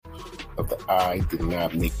of the I Did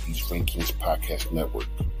Not Make These Rankings podcast network.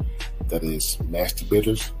 That is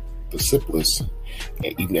Masturbators, The Sipless,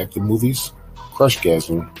 and Eating After Movies,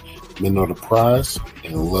 Crushgasm, Men Are the Prize,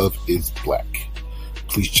 and Love is Black.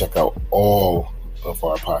 Please check out all of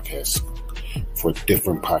our podcasts for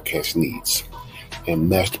different podcast needs.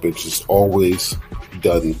 And Masturbators is always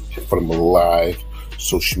done in front of a live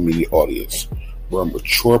social media audience. We're a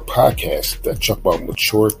mature podcast that talk about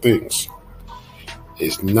mature things.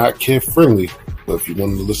 It's not kid friendly, but if you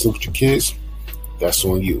want to listen with your kids, that's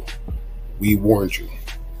on you. We warned you.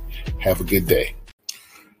 Have a good day.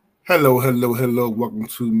 Hello. Welcome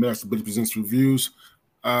to Masturbators Presents Reviews.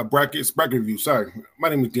 Bracket review. Sorry. My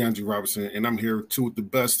name is DeAndre Robinson, and I'm here too with the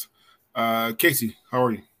best. Casey, how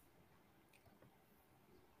are you?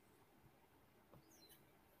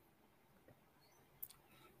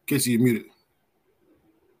 Casey, you're muted.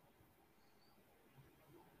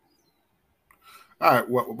 All right,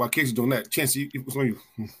 while Casey's doing that, Chancey, what's on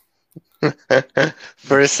you?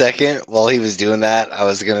 For a second, while he was doing that, I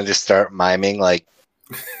was gonna just start miming like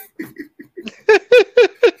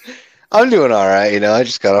I'm doing all right, I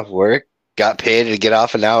just got off work, got paid to get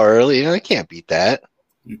off an hour early. I can't beat that.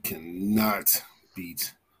 You cannot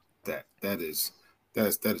beat that. That is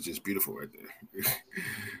just beautiful right there.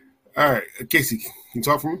 All right, Casey, can you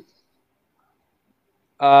talk for me?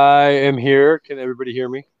 I am here. Can everybody hear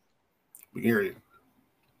me? We can hear you.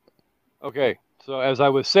 Okay, so as I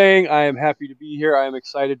was saying, I am happy to be here. I am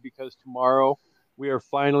excited because tomorrow we are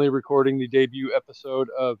finally recording the debut episode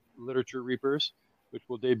of Literature Reapers, which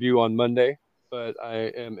will debut on Monday. But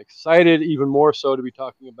I am excited even more so to be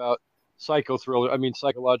talking about psychological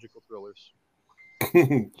thrillers.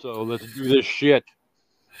 So let's do this shit.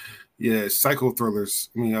 Yeah, psycho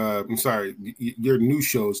thrillers. I mean, I'm sorry, your new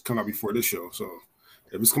shows come out before this show, so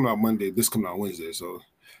if it's coming out Monday, this coming out Wednesday. So,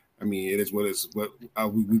 I mean, it is what it is. But I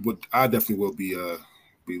definitely will be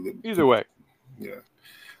either way. Yeah.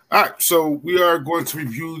 All right, so we are going to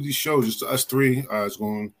review these shows, just us three.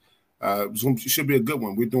 It should be a good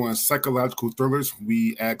one. We're doing psychological thrillers.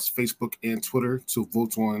 We asked Facebook and Twitter to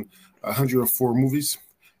vote on 104 movies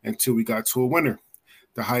until we got to a winner.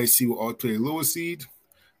 The highest seed will all play a lower seed.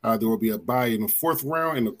 There will be a bye in the fourth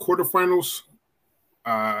round in the quarterfinals.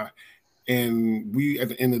 And we, at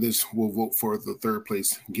the end of this, will vote for the third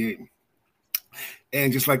place game.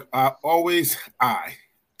 And just like I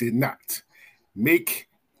did not make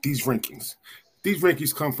these rankings. These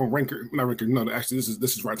rankings come from actually, this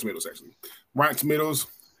is Rotten Tomatoes, actually. Rotten Tomatoes.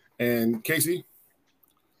 And Casey?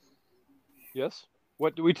 Yes?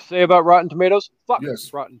 What do we say about Rotten Tomatoes? Fuck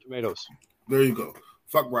yes. Rotten Tomatoes. There you go.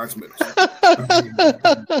 Fuck Rotten Tomatoes.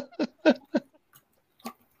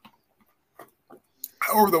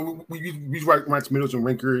 However, though, we use Rotten Tomatoes and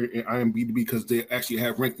Ranker and IMDb because they actually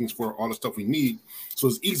have rankings for all the stuff we need, so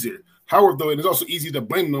it's easier. However, though, it's also easy to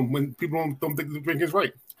blame them when people don't think the rankings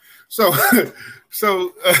right. So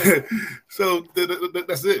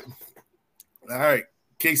that's it. All right,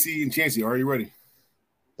 Casey and Chancey, are you ready?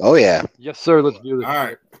 Oh yeah. Yes, sir. Let's do this. All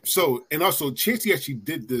right. So, and also, Chancey actually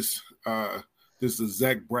did this. This is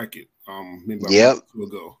Zach bracket. Maybe about a week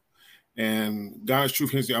ago. And God's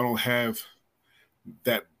truth, Chancey, I don't have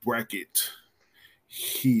that bracket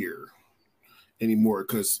here anymore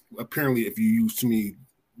because apparently, if you use too many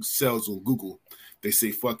cells on Google, they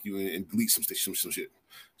say fuck you and delete some shit.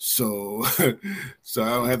 So, so I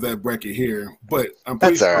don't have that bracket here, but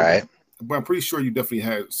That's all right. But I'm pretty sure you definitely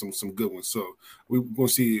had some good ones. So we're gonna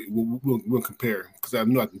see. We'll compare because I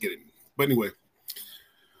know I can get it. But anyway,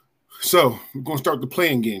 so we're gonna start with the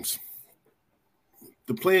playing games.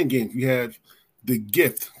 The playing games we have The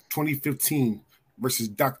Gift 2015 versus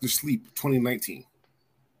Dr. Sleep 2019,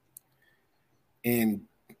 and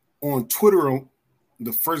on Twitter,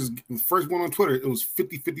 the first one on Twitter, it was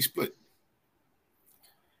 50-50 split.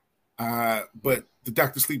 But the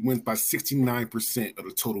Dr. Sleep wins by 69% of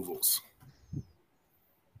the total votes.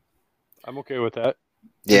 I'm okay with that.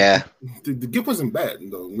 Yeah. The Gift wasn't bad,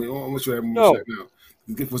 though. I mean, I'm not sure I'm no. now.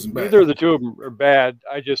 The Gift wasn't bad. Neither of the two of them are bad.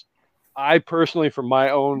 I personally, from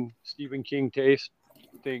my own Stephen King taste,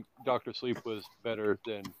 think Dr. Sleep was better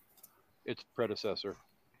than its predecessor.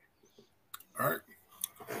 All right.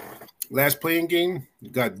 Last playing game,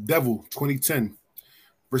 you got Devil 2010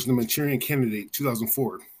 versus The Manchurian Candidate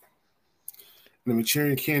 2004. And The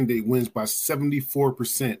Manchurian Candidate wins by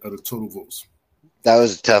 74% of the total votes. That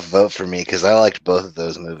was a tough vote for me because I liked both of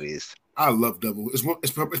those movies. I love Devil.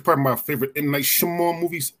 It's probably my favorite M. Night Shyamalan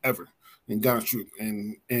movies ever. And God's truth,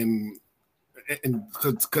 and because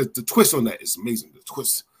the twist on that is amazing. The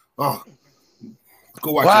twist, go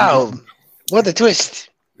watch. Wow, what a twist!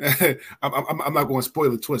 I'm not going to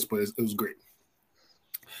spoil the twist, but it was great.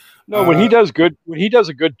 No, when he does a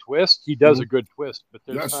good twist, he does Mhm. a good twist. But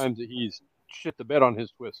there's Yes. times that he's shit the bed on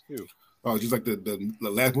his twist too. Oh, just like the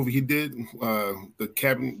last movie he did,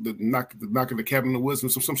 the knock of the cabin in the woods,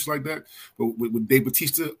 and some shit like that. But with Dave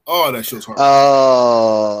Bautista, oh, that show's hard.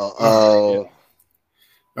 Oh.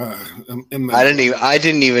 I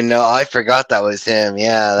didn't even know. I forgot that was him.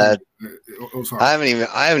 Yeah, it was hard. I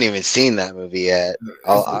haven't even seen that movie yet.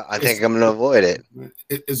 I think I'm gonna avoid it.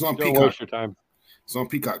 It's on Don't Peacock. waste your time. It's on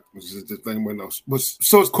Peacock, which is the thing everyone knows. But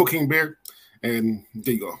so is Cocaine Bear, and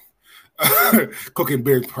there you go. Cocaine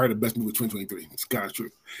Bear is probably the best movie of 2023. It's kind of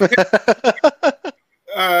true.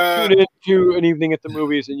 Tune in to An Evening at the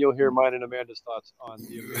Movies, and you'll hear mine and Amanda's thoughts on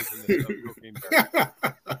the amazingness of Cocaine Bear.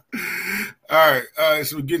 All right,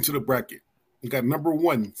 so we get into the bracket. We got number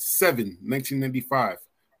 1, 7, 1995,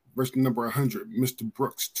 versus number 100, Mr.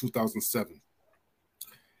 Brooks, 2007.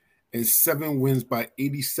 And 7 wins by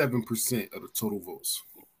 87% of the total votes.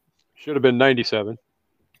 Should have been 97.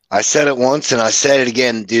 I said it once and I said it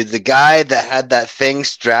again, dude. The guy that had that thing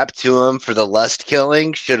strapped to him for the lust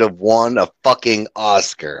killing should have won a fucking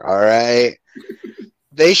Oscar. All right.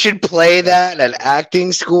 They should play that at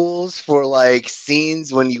acting schools for like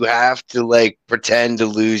scenes when you have to like pretend to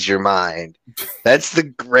lose your mind. That's the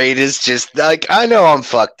greatest. Just like, I know I'm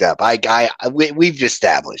fucked up. We've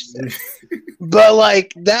established this, but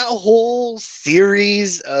like that whole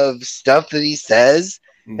series of stuff that he says.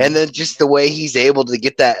 And then just the way he's able to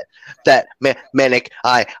get that manic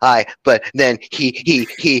but then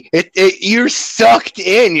you're sucked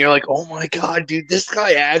in. You're like, oh my god, dude, this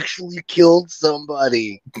guy actually killed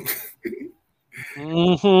somebody.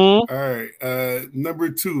 All right, number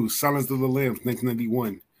 2, Silence of the Lambs,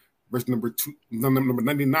 1991, versus number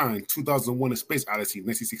 99, 2001: A Space Odyssey,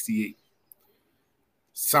 1968.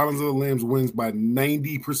 Silence of the Lambs wins by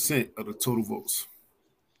 90% of the total votes.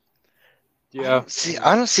 Yeah.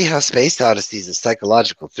 I don't see how Space Odyssey is a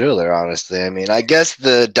psychological thriller, honestly. I mean, I guess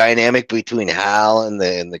the dynamic between Hal and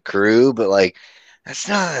the crew, but like that's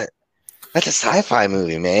a sci-fi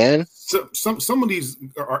movie, man. So, some of these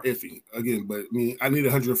are iffy again, but I mean, I need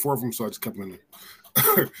 104 of them, so I just kept them in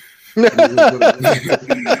there.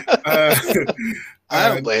 I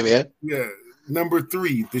don't blame you. Yeah. Number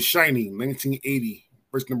 3, The Shining, 1980,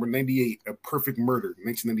 versus number 98, A Perfect Murder,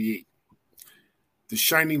 1998. The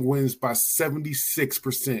Shining wins by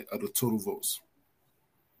 76% of the total votes.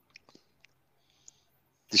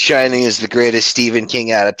 The Shining is the greatest Stephen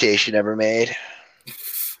King adaptation ever made.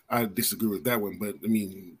 I disagree with that one, but I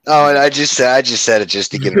mean. Oh, and I just said it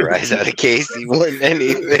just to get a rise out of Casey more than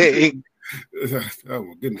anything. Oh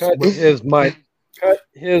my goodness! Cut his mic. Cut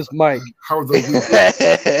his mic. However,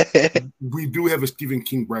 we do have a Stephen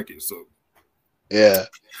King bracket, so yeah,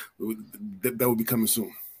 that will be coming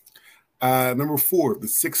soon. Number 4, The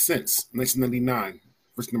Sixth Sense, 1999,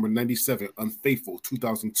 versus number 97, Unfaithful,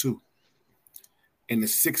 2002. And The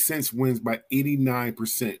Sixth Sense wins by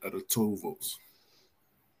 89% of the total votes.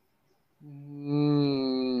 I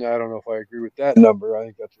don't know if I agree with that number. I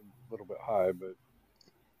think that's a little bit high, but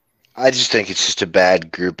I just think it's just a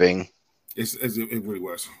bad grouping. It really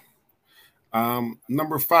was.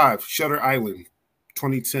 Number 5, Shutter Island,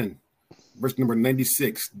 2010, versus number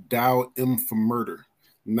 96, Dial M for Murder,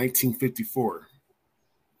 1954.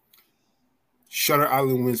 Shutter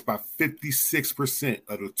Island wins by 56%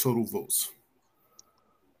 of the total votes.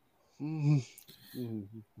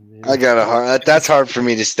 I got a hard. That's hard for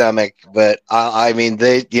me to stomach, but I mean,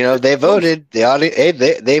 they voted.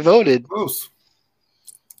 They voted. Close.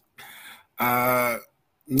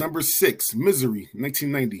 Number 6, Misery,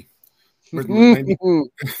 1990.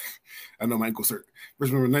 I know my ankle hurt.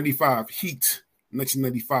 Versus number 95, Heat,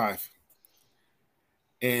 1995.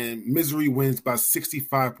 And Misery wins by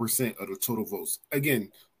 65% of the total votes.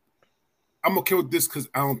 Again, I'm okay with this because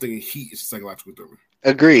I don't think Heat is a psychological thriller.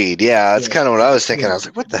 Agreed. Yeah, that's kind of what I was thinking. I was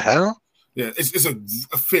like, what the hell? Yeah, it's a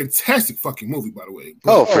fantastic fucking movie, by the way.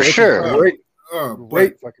 But, for sure.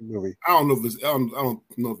 Great fucking movie. I don't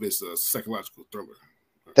know if it's a psychological thriller.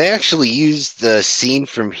 They actually used the scene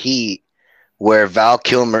from Heat where Val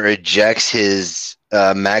Kilmer ejects his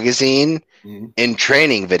magazine in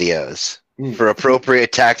training videos for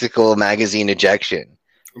appropriate tactical magazine ejection,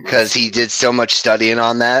 because he did so much studying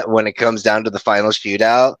on that when it comes down to the final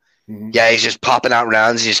shootout. Yeah, he's just popping out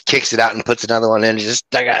rounds. He just kicks it out and puts another one in. Just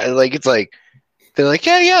like it's like they're like,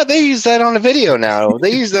 yeah, they use that on a video now.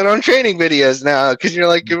 They use that on training videos now, because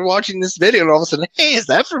you're watching this video and all of a sudden, hey, is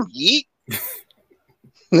that from Heat?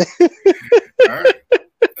 All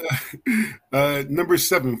right. Number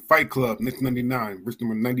 7, Fight Club, 1999, versus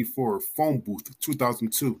number 94, Phone Booth,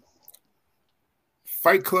 2002.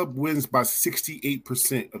 Fight Club wins by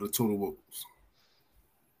 68% of the total votes.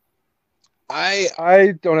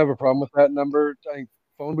 I don't have a problem with that number. I think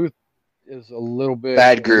Phone Booth is a little bit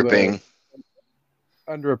bad grouping.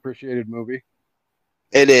 Underappreciated movie.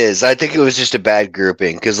 It is. I think it was just a bad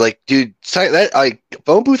grouping because, like, dude,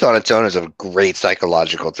 Phone Booth on its own is a great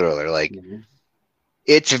psychological thriller. Like,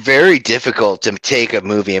 it's very difficult to take a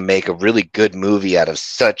movie and make a really good movie out of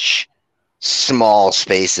such small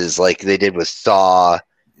spaces, like they did with Saw,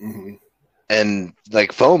 and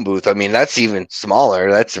like Phone Booth. I mean, that's even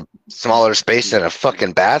smaller. That's a smaller space than a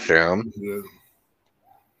fucking bathroom. Yeah.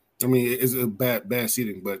 I mean, it's a bad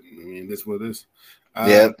seating, but I mean, that's what it is.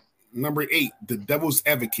 Yep. Number 8, The Devil's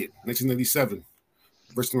Advocate, 1997.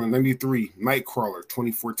 Versus number 93, Nightcrawler,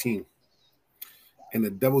 2014. And The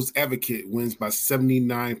Devil's Advocate wins by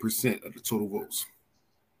 79% of the total votes.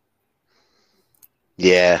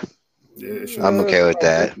 Yeah. I'm okay with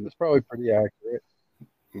that. It's probably pretty accurate.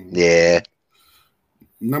 Yeah.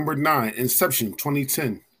 Number 9, Inception,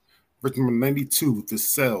 2010. Versus number 92, The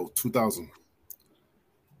Cell, 2000.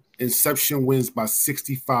 Inception wins by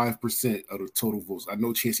 65% of the total votes. I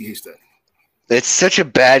know Chancey hates that. It's such a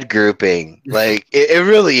bad grouping. Like it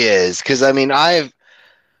really is. Because I mean, I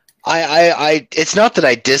it's not that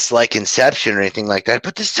I dislike Inception or anything like that,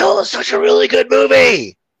 but The Cell is such a really good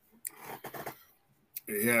movie.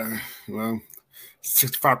 Yeah, well,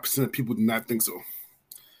 65% of people do not think so.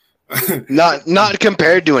 not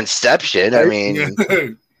compared to Inception. I mean,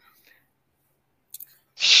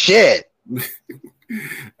 shit.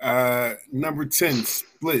 Number 10,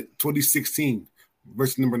 Split, 2016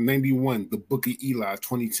 versus number 91, The Book of Eli,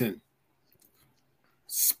 2010.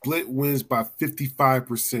 Split wins by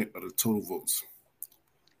 55% of the total votes.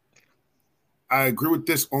 I agree with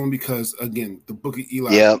this only because, again, The Book of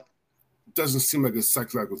Eli doesn't seem like a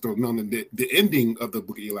psychological thriller. No, the ending of The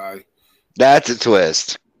Book of Eli, that's a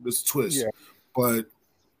twist. It's a twist. But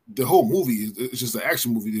the whole movie is just an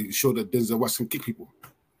action movie to show that Denzel Washington kick people.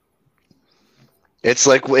 It's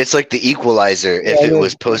like The Equalizer if it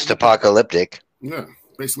was post-apocalyptic. Yeah,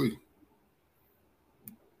 basically.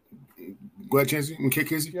 Go ahead, Chancey.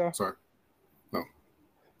 Casey? Yeah. Sorry. No,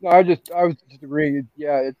 I was just agreeing.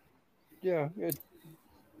 It's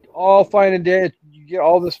all fine and dandy. You get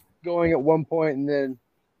all this going at one point, and then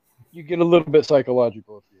you get a little bit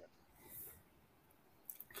psychological at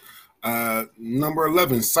the end. Number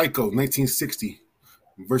 11, Psycho, 1960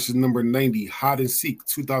 versus number 90, Hide and Seek,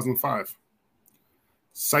 2005.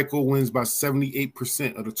 Psycho wins by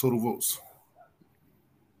 78% of the total votes.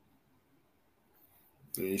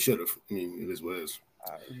 I mean, it should have. I mean, it is what it is.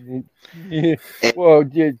 Well,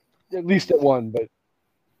 yeah, at least at one, but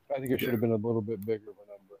I think it should have been a little bit bigger of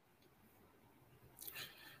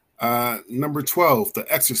a number. Number 12, The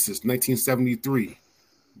Exorcist, 1973.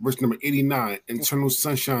 Verse number 89, Eternal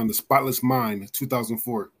Sunshine, The Spotless Mind,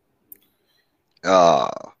 2004.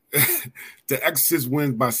 The Exorcist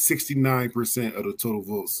wins by 69% of the total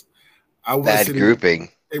votes. Bad grouping.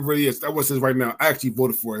 It really is. That was says right now. I actually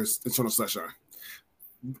voted for Eternal Sunshine.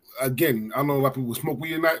 Again, I don't know a lot of people smoke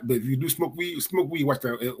weed or not, but if you do smoke weed, watch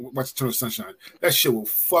Eternal Sunshine. That shit will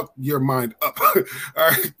fuck your mind up. All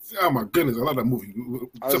right. Oh my goodness, I love that movie.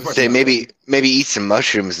 I would say maybe eat some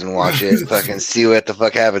mushrooms and watch it. Fucking see what the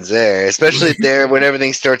fuck happens there. Especially there when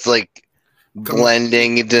everything starts like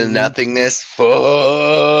blending into nothingness.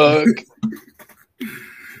 Fuck.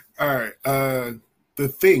 All right. The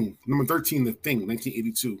Thing, number 13, The Thing,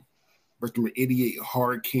 1982. Versus number 88,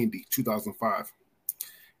 Hard Candy, 2005.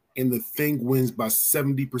 And The Thing wins by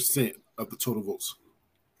 70% of the total votes.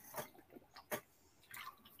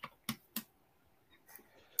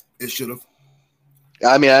 It should have.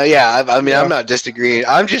 I mean, I'm not disagreeing.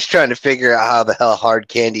 I'm just trying to figure out how the hell Hard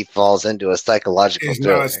Candy falls into a psychological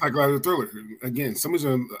thriller. It's not a psychological thriller. Again, some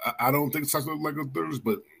reason I don't think it's psychological thrillers,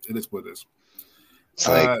 but it is what it is. It's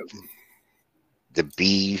like the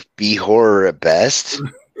B horror at best.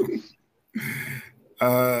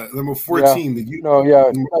 Number 14. Go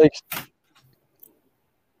ahead.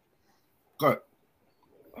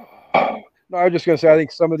 No, I was just gonna say I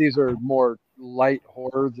think some of these are more light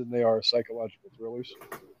horror than they are psychological thrillers.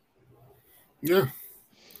 Yeah.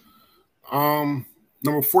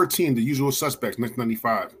 Number 14, The Usual Suspects,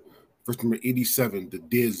 1995. Versus number 87, The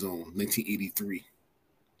Dead Zone, 1983.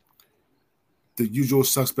 The Usual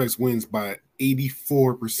Suspects wins by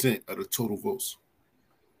 84% of the total votes.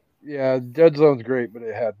 Yeah, Dead Zone's great, but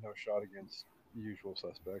it had no shot against The Usual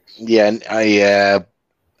Suspects. Yeah,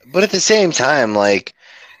 but at the same time, like,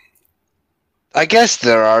 I guess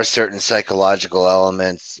there are certain psychological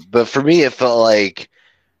elements, but for me, it felt like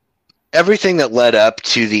everything that led up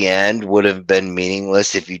to the end would have been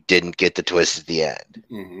meaningless if you didn't get the twist at the end.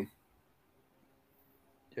 Mm-hmm.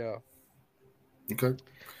 Yeah. Okay.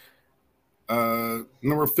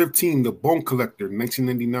 Number 15, The Bone Collector,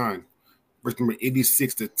 1999. Verse number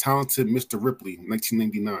 86, The Talented Mr. Ripley,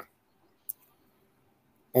 1999.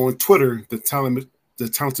 On Twitter, the talented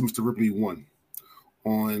Mr. Ripley won.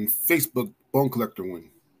 On Facebook, Bone Collector won.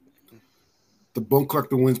 The Bone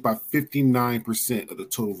Collector wins by 59% of the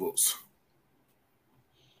total votes.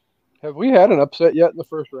 Have we had an upset yet in the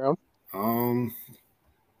first round?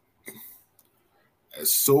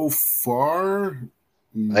 So far,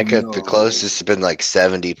 I think the closest has been like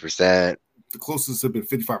 70%. The closest have been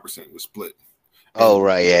 55% was split. Oh,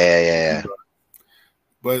 right. Yeah.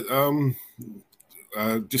 But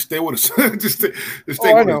just stay with us. just stay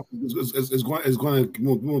I with know. us.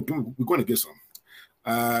 We're going to get some.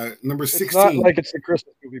 Number 16. It's not like it's the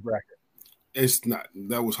Christmas movie bracket. It's not.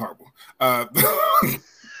 That was horrible.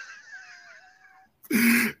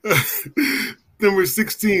 Number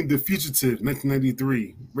 16, The Fugitive,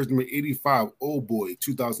 1993. Verse number 85, Old Boy,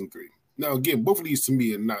 2003. Now, again, both of these to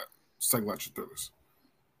me are not psychological thrillers.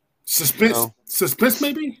 Suspense,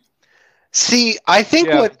 maybe. See, I think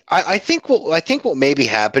what may be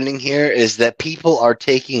happening here is that people are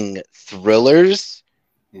taking thrillers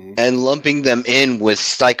and lumping them in with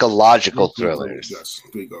psychological thrillers. Yes,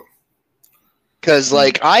 there you go. Because,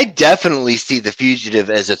 I definitely see The Fugitive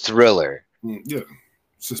as a thriller. Yeah.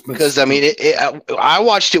 Because I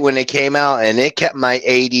watched it when it came out, and it kept my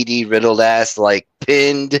ADD riddled ass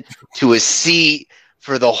pinned to a seat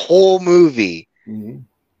for the whole movie. Mm-hmm.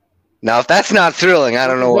 Now, if that's not thrilling, I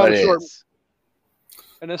don't know what is.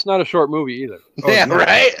 And it's not a short movie either. Yeah, no.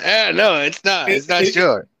 Right? No, it's not. It's not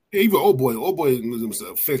short. Even Old Boy was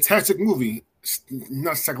a fantastic movie. It's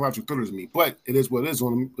not psychological thriller to me, but it is what it is.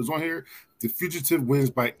 It's on here. The Fugitive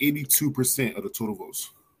wins by 82% of the total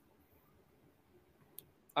votes.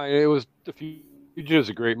 The Fugitive is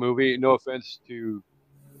a great movie. No offense to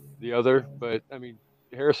the other, but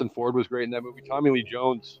Harrison Ford was great in that movie. Tommy Lee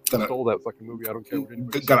Jones stole that fucking movie. I don't care what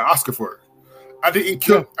anybody got an Oscar for it. I didn't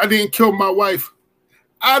kill my wife.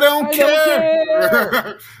 I don't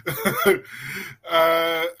care.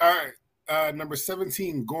 All right. Number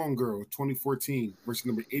 17, Gone Girl, 2014. Versus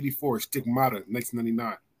number 84, Stigmata,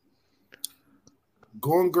 1999.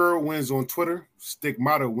 Gone Girl wins on Twitter.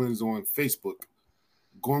 Stigmata wins on Facebook.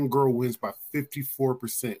 Gone Girl wins by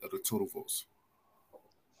 54% of the total votes.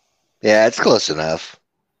 Yeah, it's close enough.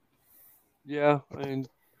 Yeah,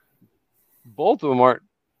 both of them aren't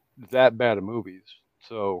that bad of movies.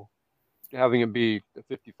 So having it be a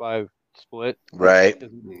 55 split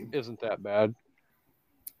isn't that bad.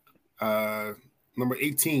 Number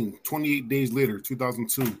 18, 28 Days Later,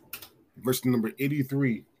 2002. Versus number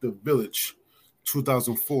 83, The Village,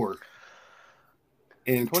 2004.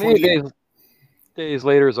 And 28 Days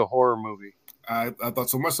Later is a horror movie. I thought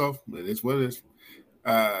so myself. But it's what it is.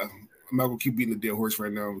 I'm not going to keep beating the dead horse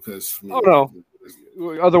right now because... no.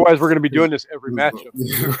 Otherwise, we're going to be doing this every matchup.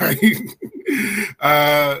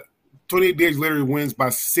 Right? 28 Days Later wins by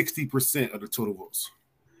 60% of the total votes.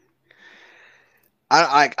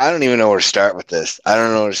 I don't even know where to start with this.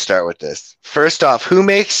 First off, who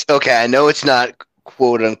makes... Okay, I know it's not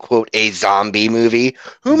quote-unquote a zombie movie.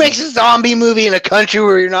 Who makes a zombie movie in a country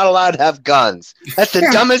where you're not allowed to have guns? That's the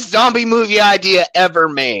dumbest zombie movie idea ever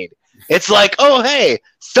made. It's like, oh, hey,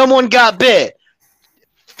 someone got bit.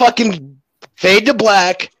 Fucking fade to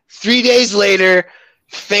black. 3 days later,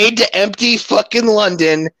 fade to empty fucking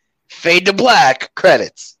London. Fade to black.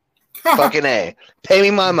 Credits. Fucking A. Pay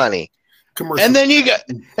me my money. Commercial. And then you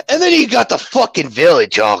got the fucking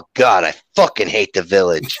Village. Oh God, I fucking hate the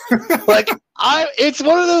Village. It's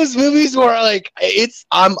one of those movies where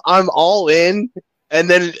I'm all in, and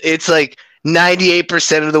then it's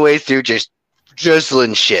 98% of the way through just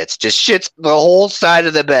drizzling shits the whole side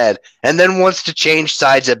of the bed, and then wants to change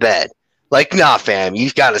sides of bed. Nah, fam,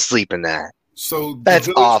 you've got to sleep in that. So that's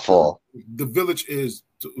awful. The Village is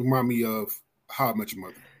to remind me of How I Met Your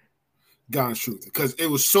Mother. God's truth, because it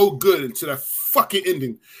was so good until that fucking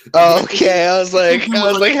ending. Okay, I was like,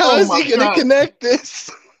 how is he gonna connect this?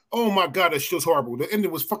 Oh my God, that show's horrible. The ending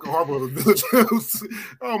was fucking horrible. The Village.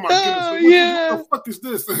 Oh my goodness, what the fuck is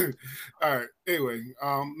this? All right. Anyway,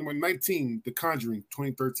 number 19, The Conjuring,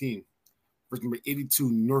 2013. Versus number 82,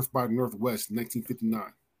 North by Northwest,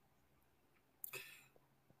 1959.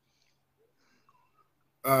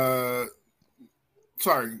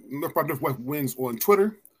 North by Northwest wins on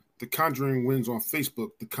Twitter. The Conjuring wins on Facebook.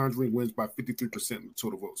 The Conjuring wins by 53% of the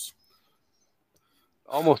total votes.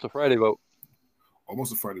 Almost a Friday vote. So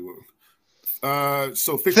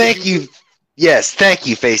Facebook thank you. Yes, thank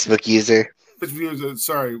you, Facebook user. Facebook user,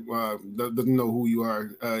 sorry, doesn't know who you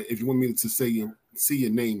are. If you want me to see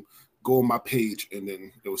your name, go on my page, and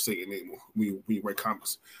then it will say your name when you write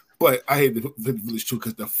comments. But I hate the Village too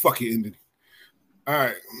because the fucking ending. All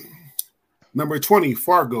right. Number 20,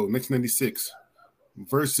 Fargo, 1996.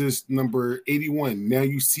 Versus number 81, Now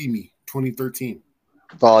You See Me, 2013.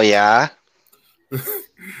 Oh, yeah?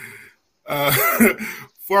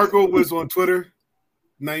 Fargo was on Twitter.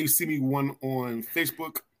 Now You See Me won on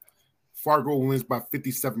Facebook. Fargo wins by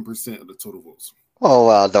 57% of the total votes. Oh,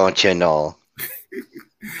 well, don't you know?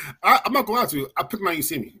 I'm not going to lie to you. I picked Now You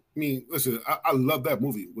See Me. I mean, listen, I love that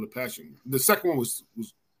movie with a passion. The second one was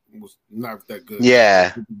not that good.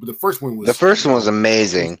 Yeah. But the first one was... The first one was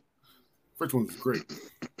amazing. First one was great.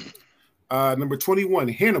 Number 21,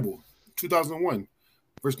 Hannibal, 2001.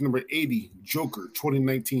 Versus number 80, Joker,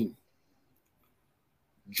 2019.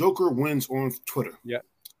 Joker wins on Twitter. Yeah.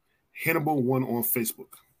 Hannibal won on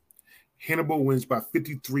Facebook. Hannibal wins by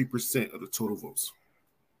 53% of the total votes.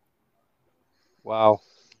 Wow.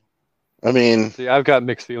 I mean, see, I've got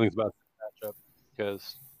mixed feelings about this matchup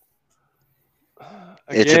because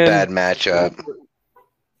it's a bad matchup.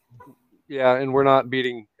 Yeah, and we're not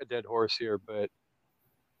beating a dead horse here, but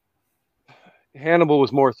Hannibal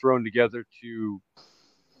was more thrown together to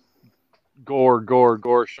gore,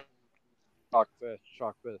 shock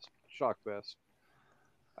fest.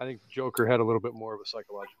 I think Joker had a little bit more of a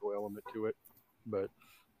psychological element to it, but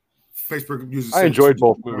Facebook uses. I enjoyed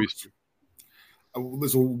both movies.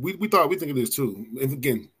 Listen, we think it is too. And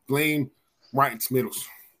again, blame Rotten Tomatoes.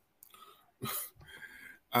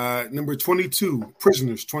 Number 22,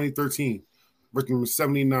 Prisoners, 2013. Versus number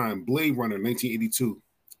 79, Blade Runner, 1982.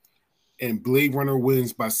 And Blade Runner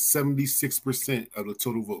wins by 76% of the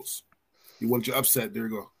total votes. You want your upset? There you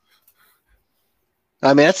go.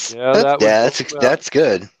 I mean, that's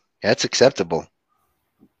good. That's acceptable.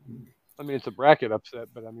 I mean, it's a bracket upset,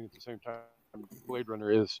 but I mean, at the same time, Blade Runner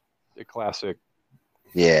is a classic.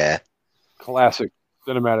 Yeah. Classic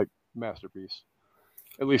cinematic masterpiece,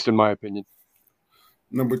 at least in my opinion.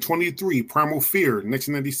 Number 23, Primal Fear,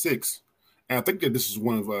 1996. And I think that this is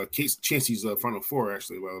one of Chancey's Final Four,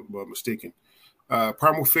 actually, if I'm not mistaken.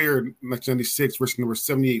 Primal Fear, 1996 versus number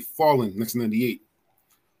 78, Fallen, 1998.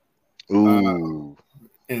 Ooh.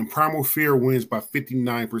 And Primal Fear wins by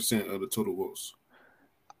 59% of the total votes.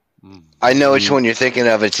 I know which one you're thinking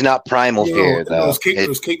of. It's not Primal Fear, though. It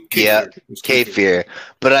was Cape Fear.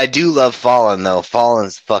 But I do love Fallen, though.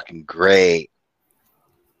 Fallen's fucking great.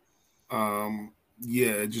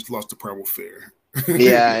 Yeah, it just lost to Primal Fear.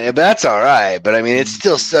 Yeah, but that's all right. But I mean, it's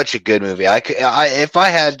still such a good movie.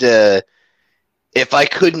 If I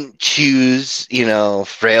couldn't choose,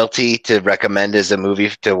 Frailty to recommend as a movie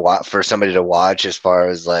to watch for somebody to watch, as far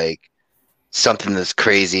as like something that's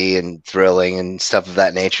crazy and thrilling and stuff of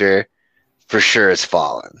that nature, for sure it's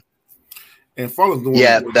Fallen. And Fallen's the one.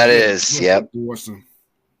 Yeah, that is. Yep.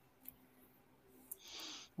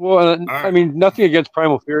 Well, I mean, nothing against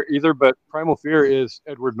Primal Fear either, but Primal Fear is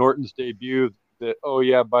Edward Norton's debut that, oh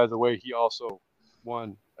yeah, by the way, he also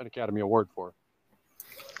won an Academy Award for.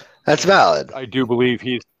 That's valid. I do believe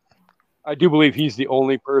he's the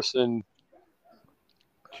only person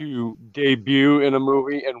to debut in a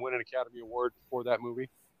movie and win an Academy Award for that movie.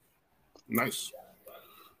 Nice.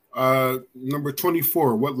 Number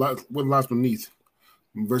 24, What Lies Beneath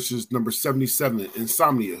versus number 77,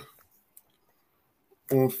 Insomnia.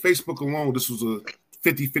 On Facebook alone, this was a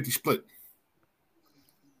 50-50 split.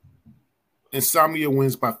 Insomnia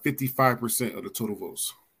wins by 55% of the total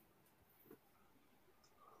votes.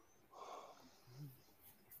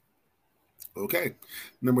 Okay.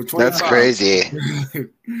 Number 25. That's crazy.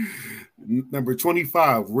 Number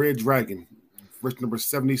 25, Red Dragon. Versus number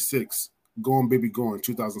 76, Gone Baby Gone,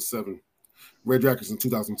 2007. Red Dragon's in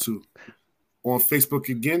 2002. On Facebook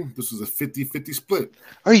again, this was a 50-50 split.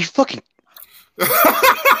 Are you fucking...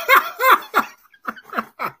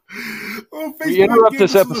 We interrupt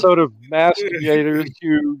this episode of Masturbators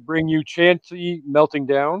to bring you Chancey melting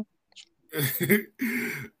down.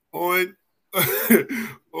 On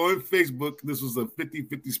Facebook, this was a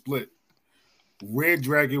 50-50 split. Red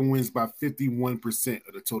Dragon wins by 51%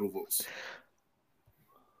 of the total votes.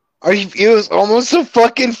 It was almost a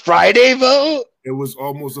fucking Friday vote? It was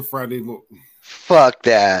almost a Friday vote. Fuck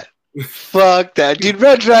that. Fuck that. Dude,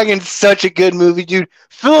 Red Dragon's such a good movie, dude.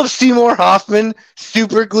 Philip Seymour Hoffman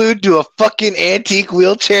super glued to a fucking antique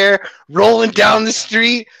wheelchair, rolling down the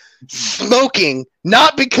street, smoking.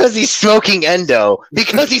 Not because he's smoking endo,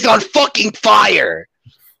 because he's on fucking fire.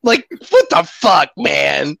 Like, what the fuck,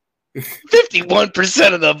 man?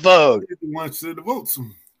 51% of the vote. 51% of the votes.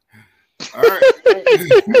 All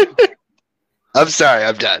right. I'm sorry.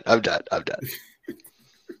 I'm done.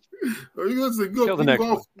 Kill the next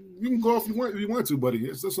one. You can go off if you want to, buddy.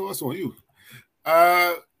 That's on you.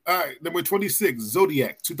 All right, number 26,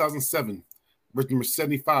 Zodiac, 2007. Verse number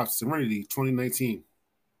 75, Serenity, 2019.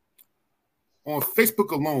 On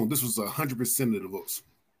Facebook alone, this was 100% of the votes.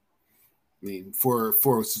 I mean, for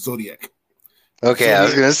Zodiac. Okay, Zodiac, I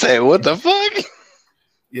was gonna say, what the fuck?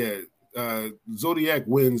 Yeah, Zodiac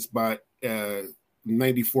wins by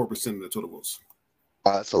 94% of the total votes.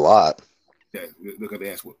 Oh, that's a lot. Yeah, look at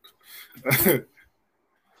the ass whooped.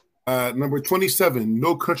 Number 27,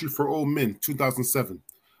 No Country for Old Men, 2007.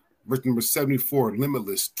 Verse number 74,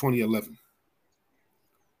 Limitless, 2011.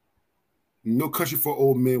 No Country for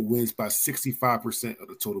Old Men wins by 65% of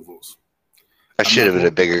the total votes. I should have been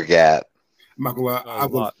a bigger gap. I'm not gonna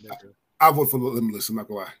lie. I vote for Limitless. I'm not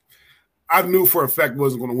gonna lie. I knew for a fact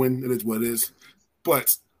wasn't gonna win. It is what it is.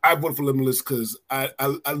 But I voted for Limitless because I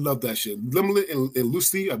love that shit. Limitless and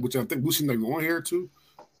Lucy, which I think Lucy might be on here too.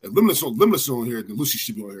 If Limitless is on here, then Lucy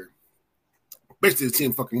should be on here. Basically, the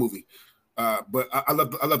same fucking movie. But I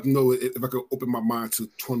love to know if I could open my mind to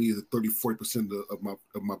 20 to 30, 40%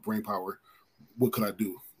 of my brain power, what could I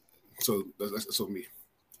do? So that's on me.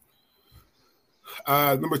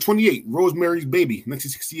 Number 28, Rosemary's Baby,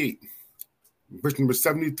 1968. Verse number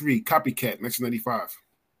 73, Copycat, 1995.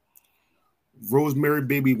 Rosemary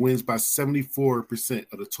Baby wins by 74%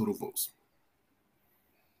 of the total votes.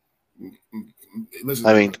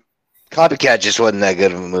 I mean, Copycat just wasn't that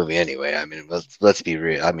good of a movie anyway. I mean, let's be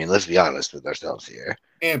real. I mean, let's be honest with ourselves here.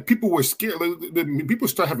 And people were scared. People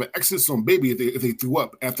start having excess on Baby if they threw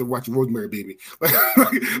up after watching Rosemary Baby.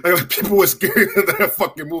 Like people were scared of that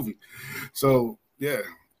fucking movie. So yeah.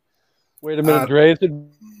 Wait a minute, Dre is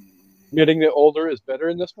admitting that older is better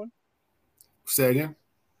in this one? Say again?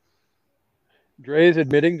 Dre is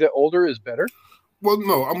admitting that older is better? Well,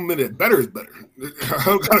 no, I'm admitting better is better.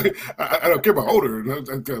 I don't care about older.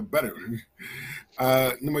 Better.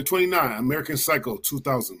 Number 29, American Psycho,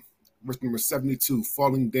 2000. Verse number 72,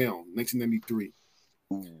 Falling Down, 1993.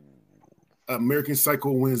 American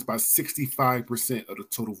Psycho wins by 65% of the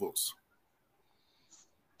total votes.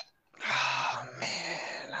 Oh,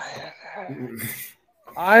 man.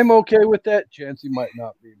 I'm okay with that. Chancey might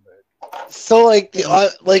not be, but so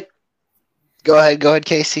go ahead,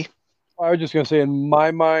 Casey. I was just gonna say, in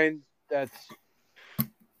my mind, that's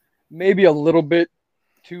maybe a little bit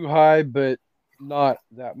too high, but not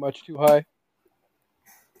that much too high.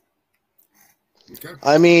 Okay.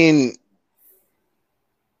 I mean,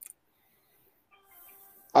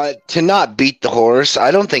 to not beat the horse,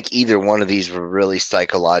 I don't think either one of these were really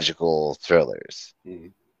psychological thrillers. Mm-hmm.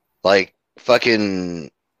 Like,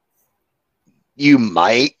 fucking, you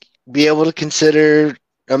might be able to consider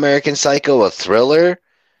American Psycho a thriller,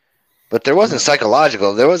 but there wasn't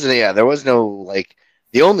psychological. There was no, like,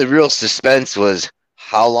 the only real suspense was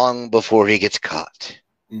how long before he gets caught.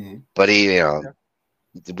 Mm-hmm. But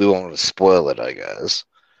we won't spoil it, I guess.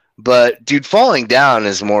 But, dude, Falling Down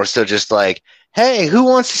is more so just like, hey, who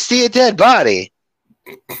wants to see a dead body?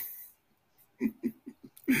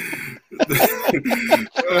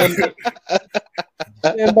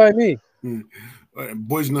 Stand by me.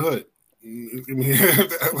 Boys in the Hood.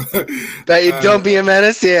 Don't be a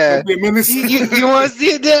menace, yeah. Don't be a menace. You want to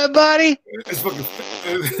see a dead body?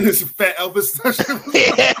 It's a fat Elvis.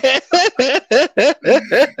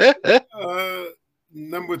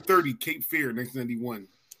 Number 30, Cape Fear, 1991.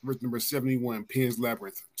 Verse number 71, Pan's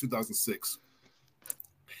Labyrinth, 2006.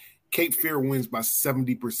 Cape Fear wins by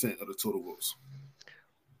 70% of the total votes.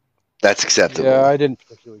 That's acceptable. Yeah, I didn't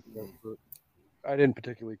particularly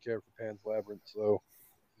care for Pan's Labyrinth, so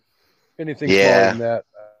anything more than that,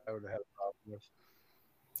 I would have had a problem with.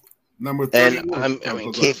 Number 30.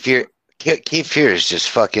 And Cape Fear is just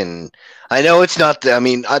fucking. I know it's not.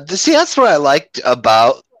 That's what I liked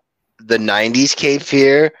about the '90s Cape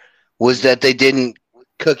Fear was that they didn't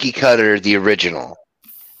cookie cutter the original.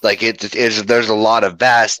 Like there's a lot of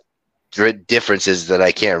vast differences that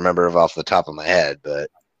I can't remember off the top of my head, but.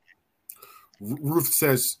 Ruth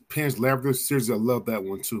says Pan's Labyrinth series. I love that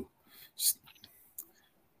one too.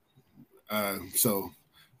 So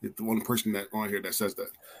it's the one person that on here that says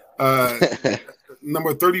that.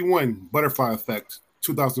 Number 31, Butterfly Effect,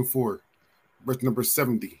 2004. Verse number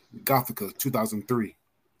 70, Gothica, 2003.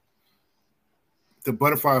 The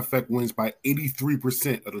Butterfly Effect wins by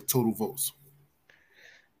 83% of the total votes.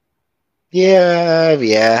 Yeah.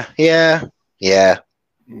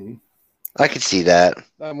 Mm-hmm. I could see that.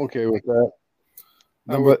 I'm okay with that.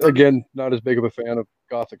 Again, not as big of a fan of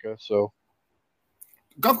Gothica, so.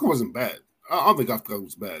 Gothica wasn't bad. I don't think Gothica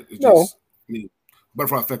was bad. It's just,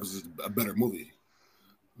 Butterfly Effect was a better movie.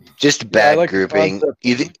 Just bad grouping.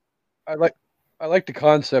 I I like the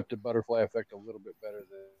concept of Butterfly Effect a little bit better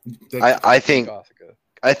than I think Gothica.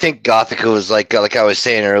 I think Gothica was like I was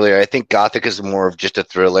saying earlier. I think Gothica is more of just a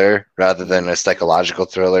thriller rather than a psychological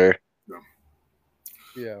thriller.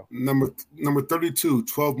 Yeah. Number 32,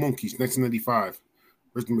 12 Monkeys, 1995.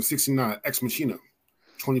 Versus number 69, Ex Machina,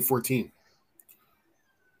 2014.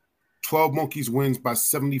 12 Monkeys wins by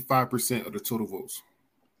 75% of the total votes.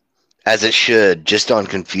 As it should, just on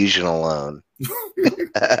confusion alone.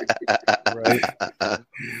 Right.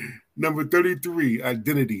 Number 33,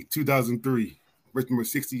 Identity, 2003. Versus number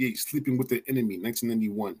 68, Sleeping with the Enemy,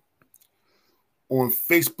 1991. On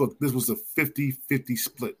Facebook, this was a 50-50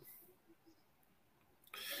 split.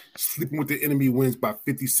 Sleeping with the Enemy wins by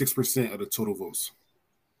 56% of the total votes.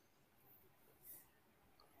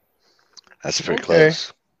 That's pretty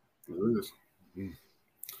close. It is.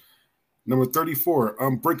 Number 34,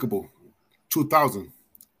 Unbreakable, 2000.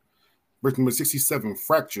 Versus number 67,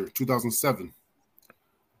 Fracture, 2007.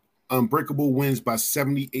 Unbreakable wins by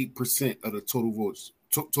 78% of the total votes.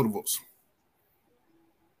 Total votes.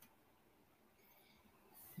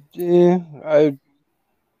 Yeah,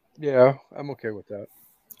 I'm okay with that.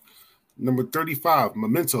 Number 35,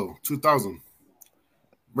 Memento, 2000.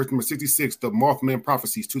 Versus number 66, The Mothman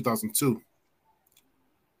Prophecies, 2002.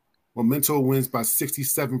 Memento wins by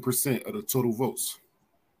 67% of the total votes.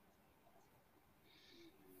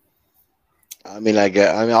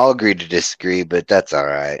 I'll agree to disagree, but that's all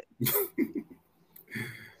right.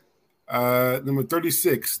 Number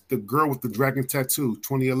 36, The Girl with the Dragon Tattoo,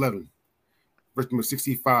 2011. Versus number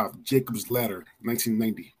 65, Jacob's Ladder,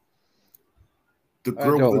 1990. I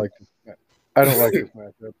don't like this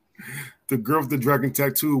matchup. The Girl with the Dragon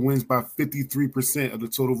Tattoo wins by 53% of the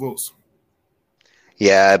total votes.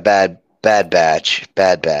 Yeah, bad batch.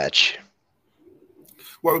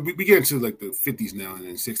 Well, we get into like the 50s now and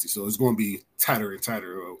then 60s, so it's going to be tighter and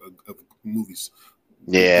tighter of movies.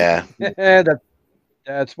 Yeah.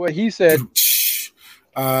 That's what he said.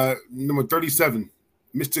 Number 37,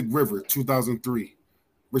 Mystic River, 2003.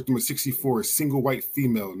 Versus number 64, Single White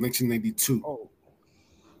Female, 1992. Oh.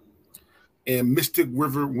 And Mystic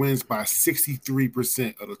River wins by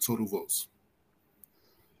 63% of the total votes.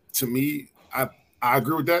 To me, I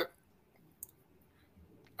agree with that.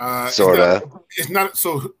 Sorta. It's not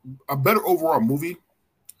so. A better overall movie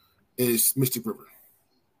is Mystic River.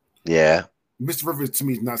 Yeah. Mystic River to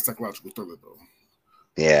me is not a psychological thriller though.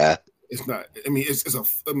 Yeah. It's not. I mean, it's a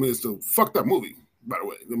fucked up movie. By the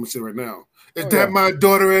way, let me say right now. Is that my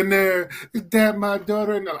daughter in there? Is that my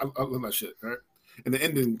daughter in there? I love that shit. Right? And the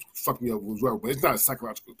ending fucked me up as well. But it's not a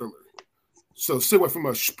psychological thriller. So stay away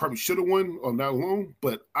from probably should have won on that alone.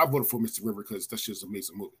 But I voted for Mystic River because that's just an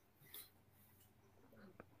amazing movie.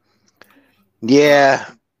 Yeah,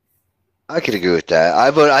 I could agree with that.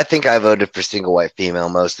 I think I voted for Single White Female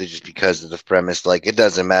mostly just because of the premise. Like, it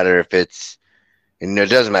doesn't matter if it's, it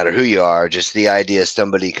doesn't matter who you are. Just the idea of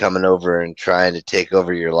somebody coming over and trying to take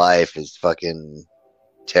over your life is fucking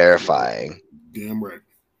terrifying. Damn right.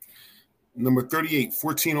 Number 38,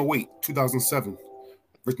 1408, 2007.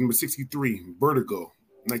 Versus number 63, Vertigo,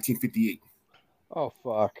 1958. Oh,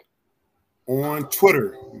 fuck. On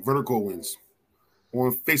Twitter, Vertigo wins.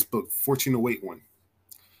 On Facebook, 1408 won.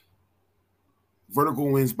 Vertigo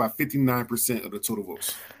wins by 59% of the total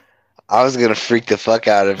votes. I was gonna freak the fuck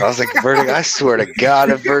out if I was like, Vertigo. I swear to God,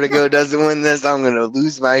 if Vertigo doesn't win this, I'm gonna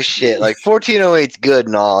lose my shit. Like 1408's good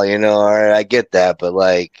and all, all right, I get that, but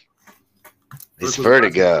like, it's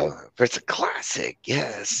Vertigo. It's a classic,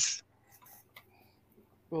 yes.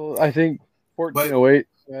 Well, I think 1408.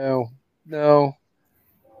 No.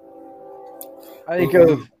 I think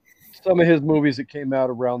of some of his movies that came out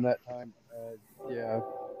around that time.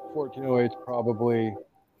 1408 is probably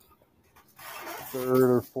third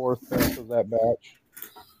or fourth best of that batch.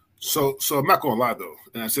 So I'm not gonna lie though,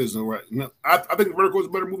 and I said it's right. No, I think Vertigo is a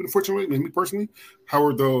better movie than 1408 than me personally.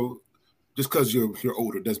 However, though, just because you're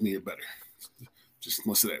older doesn't mean you're better. Just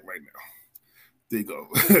want to say that right now. There you go.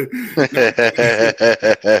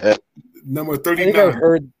 Number 39. I think I've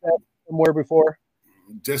heard that somewhere before.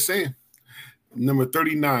 Just saying. Number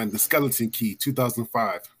 39, The Skeleton Key,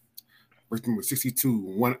 2005. Versus number 62,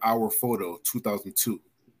 1 Hour Photo, 2002.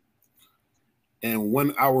 And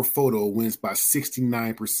 1 Hour Photo wins by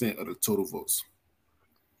 69% of the total votes.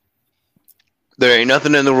 There ain't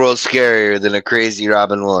nothing in the world scarier than a crazy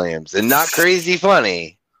Robin Williams. And not crazy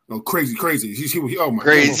funny. No, crazy. Oh my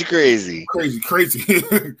crazy. Crazy.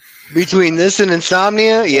 Between this and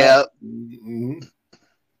Insomnia, yeah. Mm-hmm.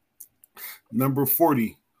 Number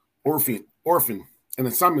 40, Orphan. And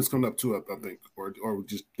Insomnia's coming up too, I think. Or we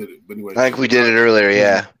just did it. But anyway. I think we did it earlier,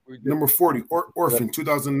 yeah. Number 40, Orphan,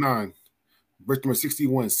 2009. Verse number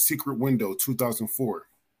 61, Secret Window, 2004.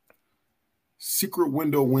 Secret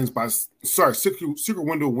Window wins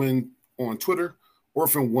on Twitter.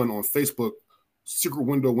 Orphan won on Facebook. Secret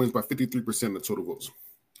Window wins by 53% of the total votes.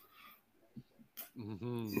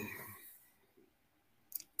 Mm-hmm.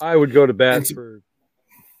 I would go to bat for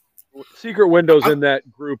Secret Windows in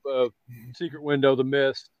that group of Secret Window, The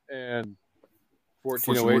Mist, and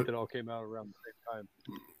 1408 that all came out around the same time.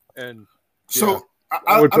 And so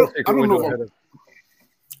I would put Secret I don't Window know ahead of.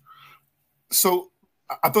 So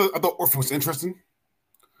I thought Orphan was interesting.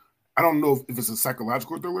 I don't know if it's a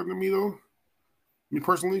psychological thriller to me though. Me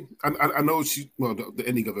personally, I know the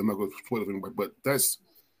ending of it. I'm not going to spoil it anyway, but that's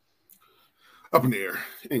up in the air.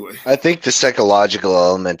 Anyway, I think the psychological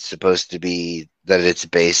element's supposed to be that it's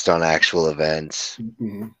based on actual events.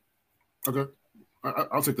 Mm-hmm. Okay,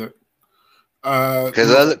 I'll take that.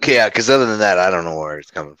 Because other than that, I don't know where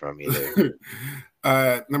it's coming from either.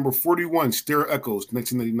 Number 41, Stereo Echoes,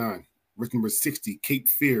 1999. Verse number 60, Cape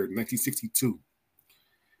Fear, 1962.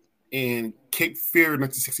 And Cape Fear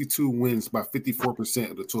 1962 wins by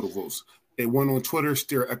 54% of the total votes. It won on Twitter.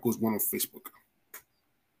 Stereo Echoes won on Facebook.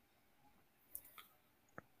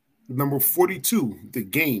 Number 42, The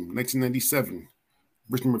Game, 1997.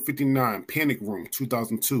 Verse number 59, Panic Room,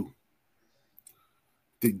 2002.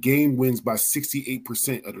 The Game wins by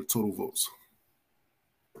 68% of the total votes.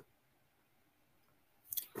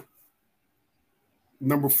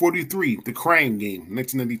 Number 43, The Crying Game,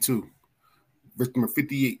 1992. Verse number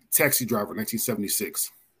 58, Taxi Driver,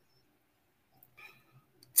 1976.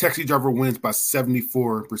 Taxi Driver wins by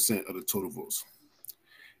 74% of the total votes.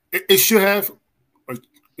 It should have,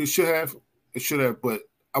 but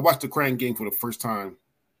I watched The Crying Game for the first time.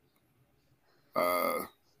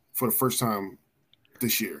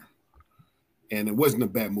 This year, and it wasn't a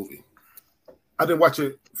bad movie. I didn't watch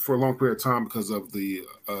it for a long period of time because of the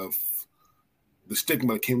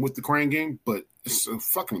stigma that came with The Crying Game, but it's a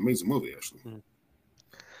fucking amazing movie, actually.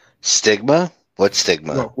 Stigma? What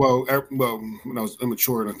stigma? Well, when I was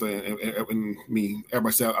immature and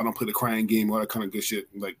everybody said I don't play The Crying Game, all that kind of good shit.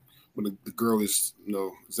 Like when the girl is,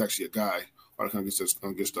 is actually a guy, all that kind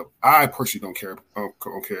of good stuff. I personally don't care. I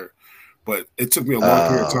don't care. But it took me a long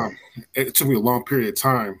period of time. It took me a long period of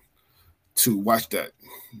time to watch that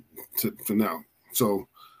to now. So,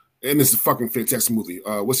 and it's a fucking fantastic movie.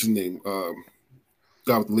 What's his name?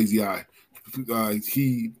 Guy with the lazy eye.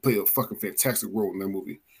 He played a fucking fantastic role in that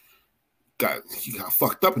movie. He got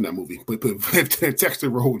fucked up in that movie, but played a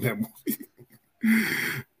fantastic role in that movie.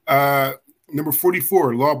 Number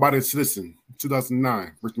 44, Law Abiding Citizen,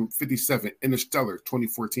 2009. Verse 57, Interstellar,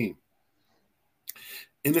 2014.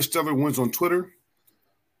 Interstellar wins on Twitter.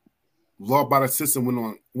 Law Abiding Citizen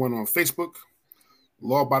won on Facebook.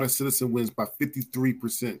 Law Abiding Citizen wins by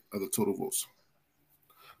 53% of the total votes.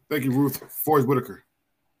 Thank you, Ruth. Forrest Whitaker.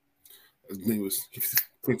 His name was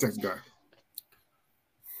fantastic guy.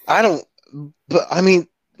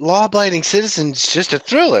 Law Abiding Citizen is just a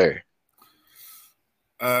thriller.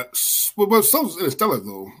 But so is Interstellar,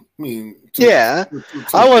 though. I mean, I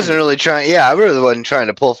wasn't really trying. Yeah, I really wasn't trying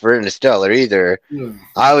to pull for Interstellar either. Yeah.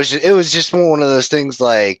 It was just more one of those things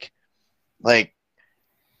like,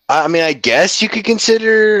 I guess you could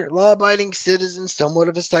consider Law Abiding Citizen somewhat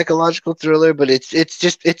of a psychological thriller, but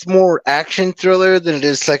it's more action thriller than it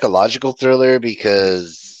is psychological thriller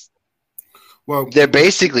because they're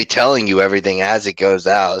basically telling you everything as it goes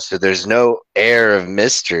out, so there's no air of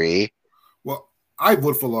mystery. I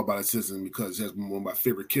voted for Law Abiding Citizen because it has been one of my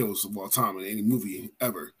favorite kills of all time in any movie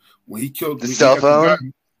ever. When he killed the cell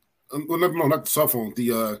phone, no, not the cell phone.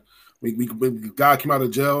 When the guy came out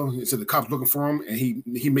of jail, he said the cops looking for him, and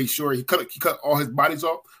he made sure he cut all his bodies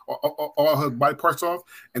off, all his body parts off,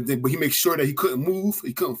 but he made sure that he couldn't move,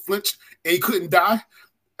 he couldn't flinch, and he couldn't die.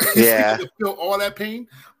 Yeah, so he feel all that pain.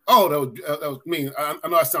 Oh, that was mean. I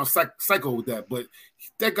know I sound psycho with that, but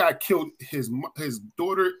that guy killed his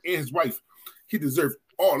daughter and his wife. He deserved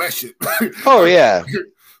all that shit. Oh yeah.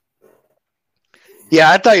 Yeah,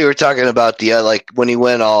 I thought you were talking about the when he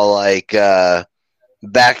went all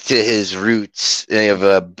back to his roots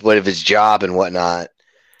of his job and whatnot.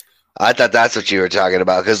 I thought that's what you were talking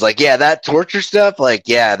about because that torture stuff,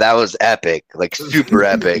 that was epic, super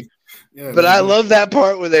epic. Yeah, but I love that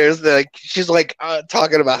part where there's she's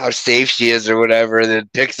talking about how safe she is or whatever, and then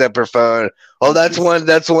picks up her phone. Oh, that's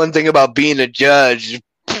one thing about being a judge.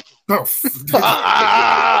 Oh.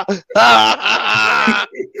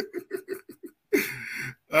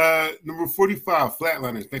 Number 45,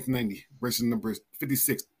 Flatliners, 1990, versus number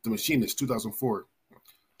 56, The Machinist, 2004.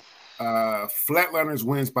 Flatliners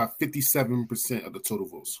wins by 57% of the total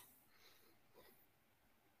votes.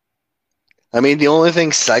 I mean, the only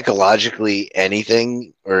thing psychologically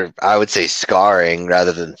anything, or I would say scarring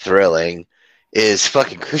rather than thrilling, is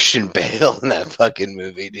fucking Christian Bale in that fucking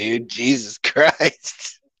movie, dude. Jesus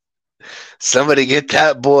Christ. Somebody get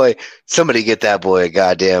that boy a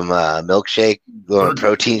goddamn milkshake or a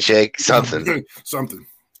protein shake, something. Something.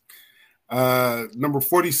 Number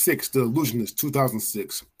 46, The Illusionist,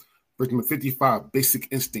 2006. Number 55, Basic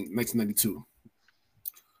Instinct, 1992.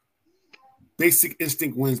 Basic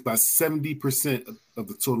Instinct wins by 70% of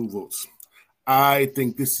the total votes. I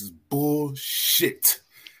think this is bullshit.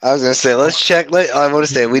 I was gonna say, let's check. I want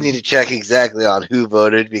to say we need to check exactly on who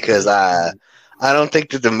voted because I don't think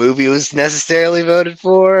that the movie was necessarily voted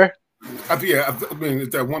for. I mean,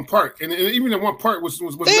 that one part, and even that one part was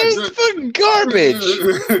not good. Fucking garbage.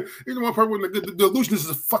 Even one part wasn't good. The Illusionist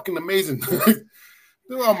is fucking amazing.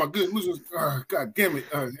 Oh my good Illusionist! God damn it.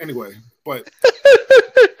 Anyway, but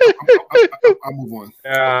I'll move on.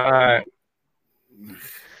 All right.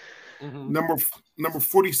 Number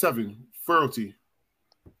 47, Frailty,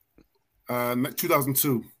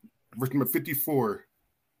 2002. Verse number 54,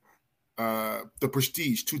 The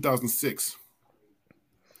Prestige, 2006.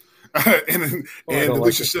 and the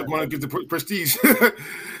relationship want to get the Prestige.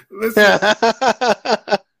 Listen,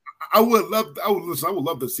 I would love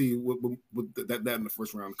to see with that in the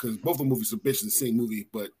first round because both the movies are bitches the same movie,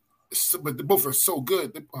 but both are so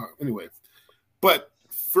good. Anyway, but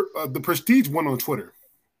for, the Prestige won on Twitter.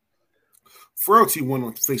 Frailty won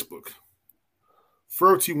on Facebook.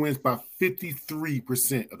 Frailty wins by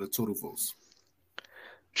 53% of the total votes.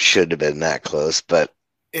 Should have been that close, but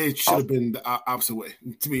it should have been the opposite way.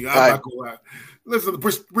 To me, I'm not gonna lie. Listen, the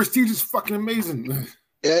Prestige is fucking amazing.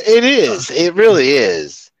 It is. It really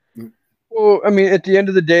is. Well, I mean, at the end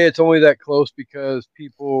of the day, it's only that close because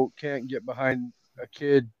people can't get behind a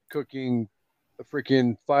kid cooking a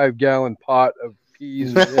freaking 5-gallon pot of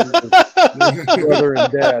peas with his brother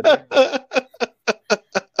and dad.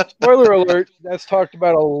 Spoiler alert, that's talked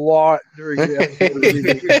about a lot during the episode of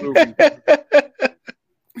the movie.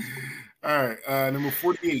 All right, number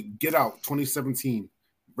 48, Get Out, 2017.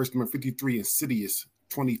 Verse number 53, Insidious,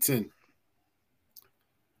 2010.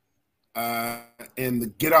 And the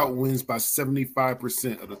Get Out wins by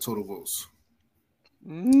 75% of the total votes.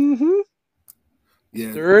 Mm-hmm.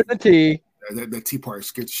 Yeah. Third the T. That tea party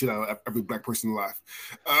scared the shit out of every black person alive.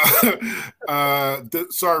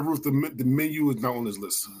 Sorry, Ruth, the menu is not on this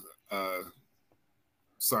list.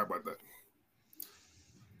 Sorry about that.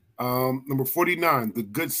 Number 49, The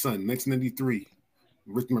Good Son, 1993.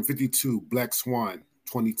 Number 52, Black Swan,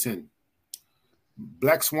 2010.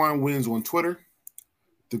 Black Swan wins on Twitter.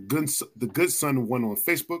 The Good Son won on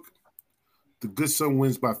Facebook. The Good Son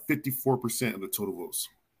wins by 54% of the total votes.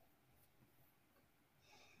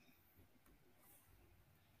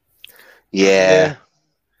 Yeah.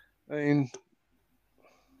 I mean,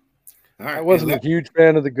 right, I wasn't a huge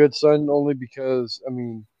fan of The Good Son only because, I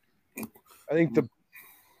mean, I think the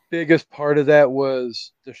biggest part of that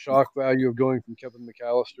was the shock value of going from Kevin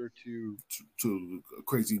McAllister to a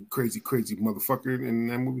crazy motherfucker in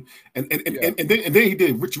that movie. And then he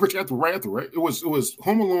did Rich after, right? It was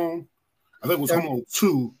Home Alone. I think it was Home Alone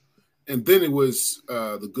 2, and then it was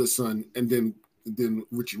The Good Son, and then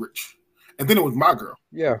Richie Rich. And then it was My Girl.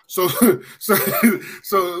 Yeah. So the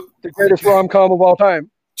greatest rom-com of all time.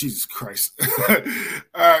 Jesus Christ.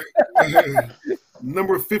 All right.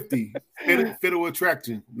 Number 50, Fatal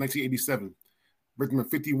Attraction, 1987. Number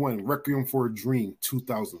 51, Requiem for a Dream,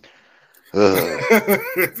 2000. I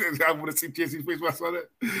want to see Jesse's face when I saw that.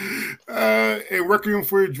 And Requiem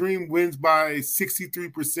for a Dream wins by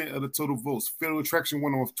 63% of the total votes. Fatal Attraction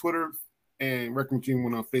won on Twitter, and Requiem for a Dream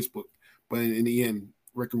won on Facebook. But in the end,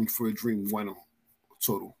 Requiem for a Dream won on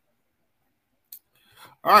total.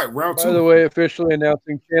 All right, round 2. By the way, officially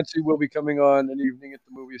announcing Chancey will be coming on an evening at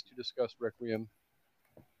the movies to discuss Requiem.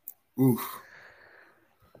 Oof.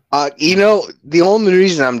 The only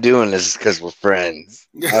reason I'm doing this is because we're friends.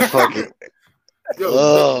 I fucking.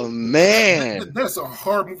 Man, that's a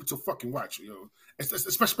hard movie to fucking watch, yo.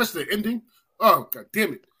 Especially the ending. Oh god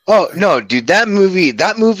damn it. Oh no, dude, that movie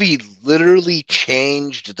literally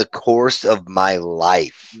changed the course of my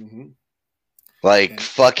life. Mm-hmm. Like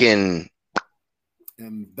fucking.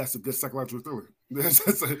 And that's a good psychological thriller.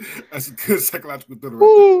 That's a good psychological thriller.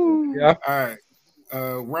 Right there. Yeah. All right.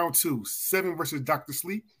 Round 2, 7 versus Dr.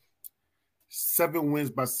 Sleep. 7 wins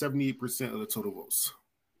by 78% of the total votes.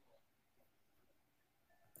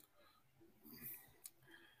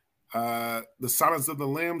 The Silence of the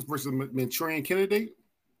Lambs versus Manchurian Candidate.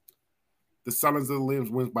 The Silence of the Lambs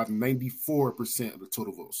wins by 94% of the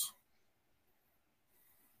total votes.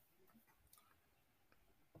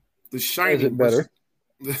 The Shining. Is it better?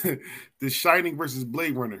 The Shining versus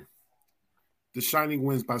Blade Runner. The Shining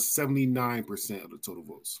wins by 79% of the total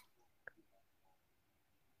votes.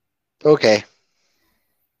 Okay.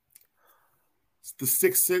 The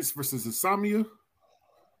Sixth Sense versus Insomnia.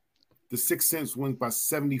 The Sixth Sense wins by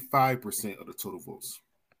 75% of the total votes.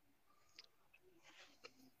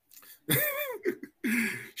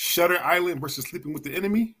 Shutter Island versus Sleeping with the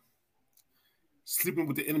Enemy. Sleeping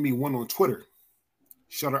with the Enemy won on Twitter.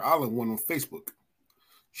 Shutter Island won on Facebook.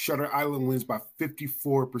 Shutter Island wins by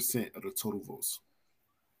 54% of the total votes.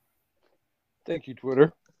 Thank you,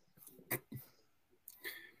 Twitter.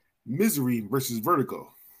 Misery versus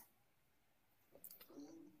Vertigo.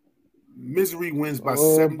 Misery wins by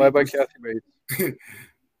 70%. Bye-bye, Kathy Bates.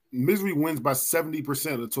 Misery wins by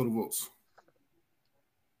 70% of the total votes.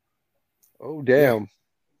 Oh, damn.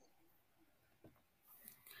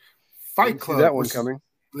 Fight Club. That one coming.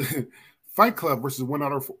 Fight Club versus 1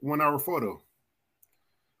 Hour Photo.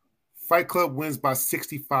 Fight Club wins by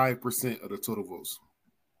 65% of the total votes.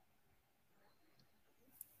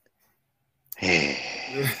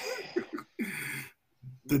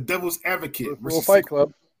 The Devil's Advocate versus Fight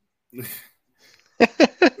Club.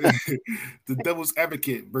 The Devil's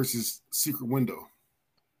Advocate versus Secret Window.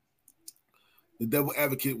 The Devil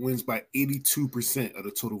Advocate wins by 82% of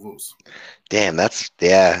the total votes. Damn, that's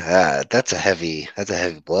a heavy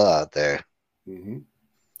blowout there. Mm-hmm.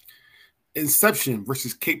 Inception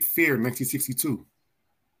versus Cape Fear, 1962.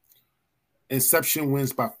 Inception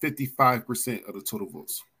wins by 55% of the total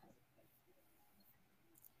votes.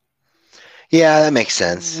 Yeah, that makes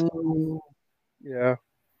sense. Yeah.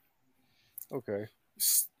 Okay.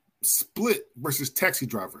 Split versus Taxi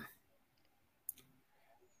Driver.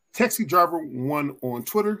 Taxi Driver won on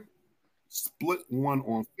Twitter. Split won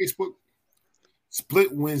on Facebook.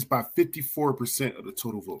 Split wins by 54% of the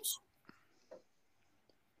total votes.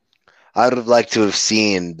 I would have liked to have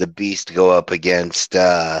seen the Beast go up against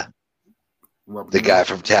the guy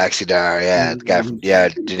from Taxi Driver. Yeah, the guy from De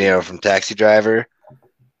Niro from Taxi Driver.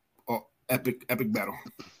 Oh, epic battle.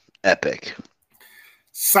 Epic.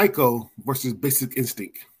 Psycho versus Basic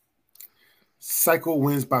Instinct. Psycho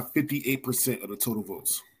wins by 58% of the total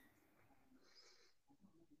votes.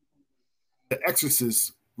 The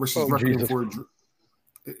Exorcist versus Requiem for a Dream.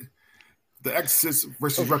 The Exorcist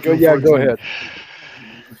versus Requiem for a Dream. Go ahead.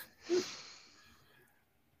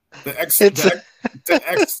 The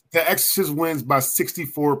Exorcist wins by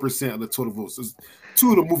 64% of the total votes. It's two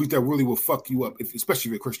of the movies that really will fuck you up, especially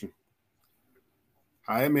if you're a Christian.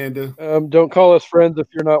 Hi, Amanda. Don't call us friends if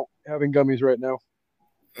you're not having gummies right now.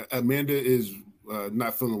 Amanda is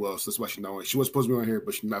not feeling well, so that's why she's not on. She was supposed to be on here,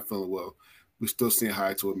 but she's not feeling well. We're still saying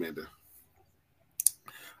hi to Amanda.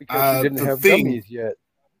 Because she didn't have gummies yet.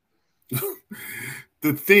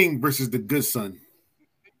 The Thing versus The Good Son.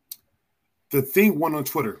 The Thing won on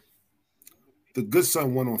Twitter. The Good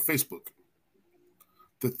Son won on Facebook.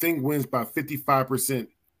 The Thing wins by 55%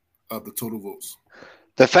 of the total votes.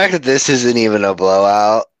 The fact that this isn't even a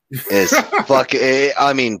blowout is fucking.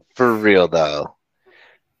 I mean, for real though.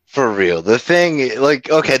 For real, The Thing, like,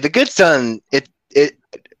 okay, The Good Son,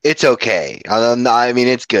 it's okay. I mean,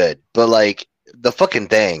 it's good, but like the fucking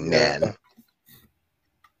Thing, man.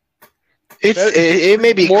 It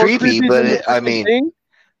may be creepy, but I mean, Thing?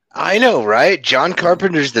 I know, right? John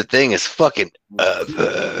Carpenter's The Thing is fucking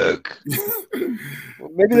epic.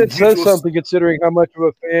 Well, maybe that says something considering how much of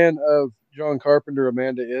a fan of John Carpenter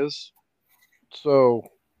Amanda is. So,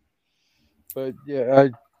 but yeah,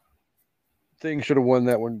 Thing should have won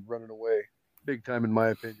that one running away. Big time, in my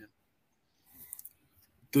opinion.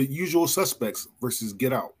 The Usual Suspects versus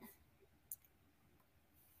Get Out.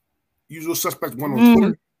 Usual Suspects won on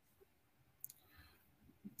Twitter.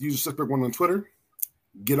 Usual Suspect won on Twitter.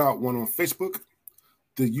 Get Out won on Facebook.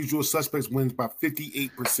 The Usual Suspects wins by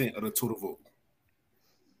 58% of the total vote.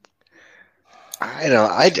 I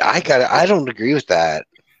don't agree with that.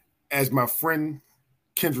 As my friend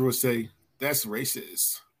Kendra would say, that's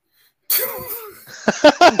racist.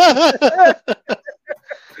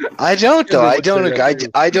 I don't though. I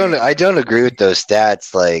don't agree with those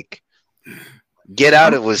stats. Like, Get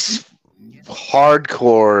Out, it was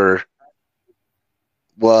hardcore.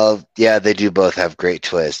 Well, yeah, they do both have great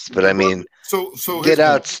twists, but I mean, so Get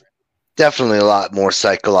Out's definitely a lot more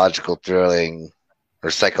psychologically thrilling,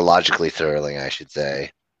 I should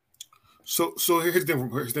say. So here's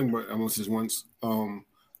the thing about these ones.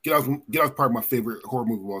 Get Out's probably my favorite horror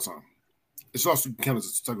movie of all time. It's also kind of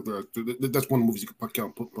psychotherapy. That's one of the movies you can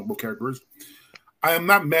count on both characters. I am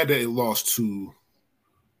not mad that it lost to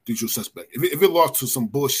The Usual Suspect. If it lost to some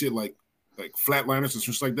bullshit like Flatliners and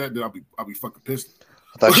stuff like that, then I'll be fucking pissed.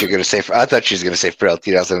 I thought she was gonna say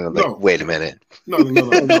Frailty. I was like, No. wait a minute. No.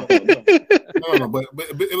 But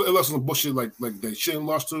it lost some bullshit like they shouldn't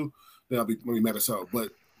lost to. Then I'll be mad as hell. But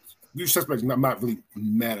Usual Suspects, I'm not really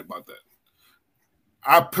mad about that.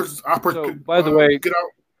 By the way, Get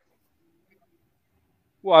Out.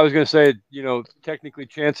 Well, I was going to say, technically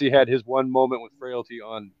Chancey had his one moment with Frailty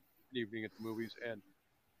on An Evening at the Movies, and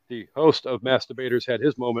the host of Masturbators had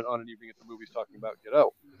his moment on An Evening at the Movies talking about Get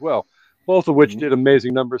Out as well, both of which did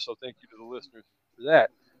amazing numbers, so thank you to the listeners for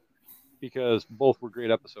that, because both were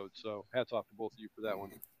great episodes, so hats off to both of you for that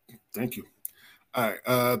one. Thank you. All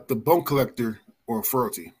right, The Bone Collector or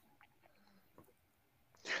Frailty?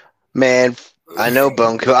 Man, I know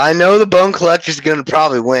the Bone Collector's going to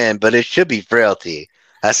probably win, but it should be Frailty.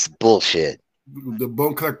 That's bullshit. The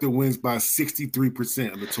Bone Collector wins by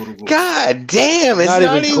 63% of the total votes. God damn, it's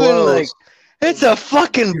not even like it's a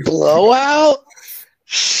fucking blowout.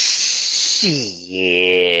 Shit.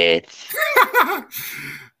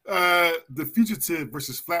 The Fugitive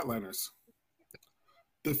versus Flatliners.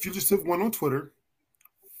 The Fugitive won on Twitter.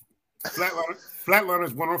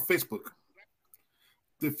 Flatliners won on Facebook.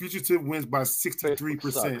 The Fugitive wins by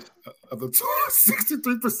 63% of the total.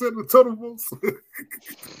 63% of the total votes.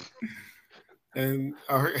 And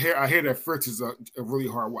I hear that Fritz is a really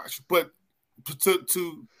hard watch. But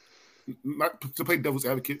to play devil's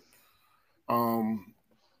advocate,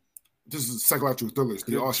 this is psychological thrillers.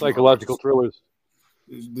 They all psychological thrillers.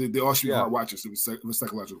 They all should be hard watches. It was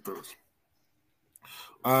psychological thrillers.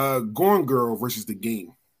 Gone Girl versus The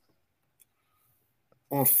Game.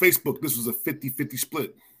 On Facebook, this was a 50-50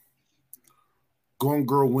 split. Gone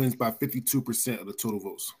Girl wins by 52% of the total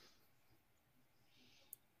votes.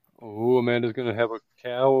 Oh, Amanda's going to have a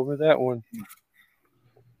cow over that one.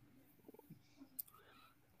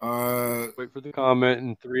 Wait for the comment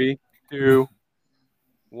in 3, 2,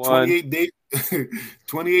 1.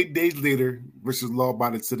 28 days later versus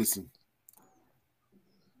Law-Abiding Citizen.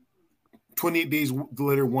 28 days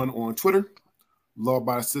later won on Twitter.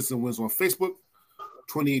 Law-Abiding Citizen wins on Facebook.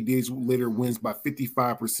 28 days later wins by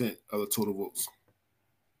 55% of the total votes.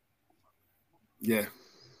 Yeah.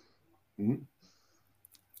 Mm-hmm.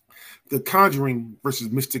 The Conjuring versus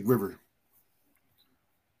Mystic River.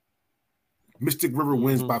 Mystic River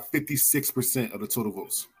wins by 56% of the total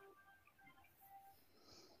votes.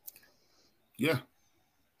 Yeah.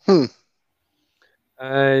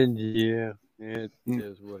 And yeah, it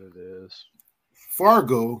is what it is.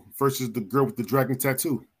 Fargo versus The Girl with the Dragon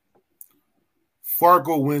Tattoo.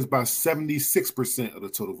 Fargo wins by 76% of the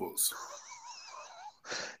total votes.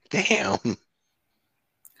 Damn.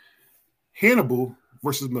 Hannibal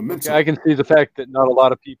versus Memento. Okay, I can see the fact that not a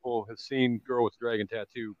lot of people have seen Girl with Dragon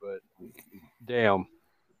Tattoo, but damn.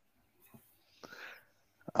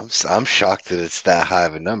 I'm shocked that it's that high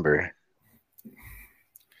of a number.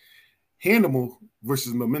 Hannibal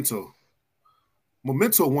versus Memento.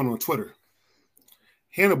 Memento won on Twitter.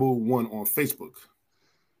 Hannibal won on Facebook.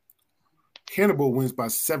 Hannibal wins by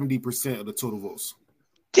 70% of the total votes.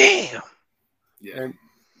 Damn. Yeah.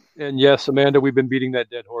 And yes, Amanda, we've been beating that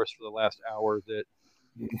dead horse for the last hour that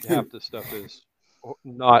half this stuff is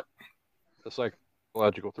not a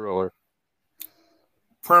psychological thriller.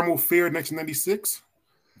 Primal Fear 1996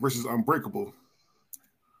 versus Unbreakable.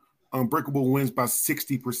 Unbreakable wins by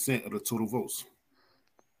 60% of the total votes.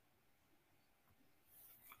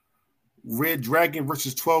 Red Dragon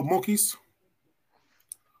versus 12 Monkeys.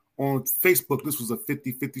 On Facebook, this was a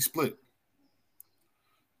 50-50 split.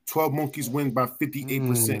 12 Monkeys win by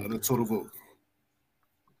 58% of the total vote.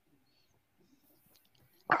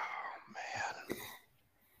 Oh, man.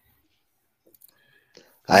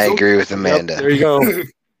 I agree with Amanda. Yep, there you go.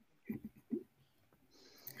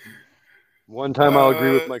 One time I'll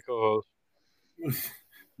agree with my co-host.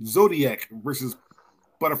 Zodiac versus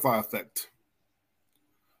Butterfly Effect.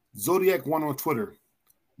 Zodiac won on Twitter.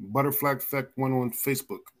 Butterfly Effect won on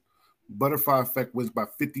Facebook. Butterfly Effect wins by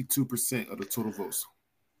 52% of the total votes.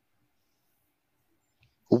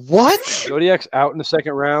 What? Zodiac's out in the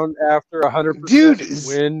second round after 100%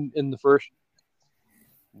 win in the first.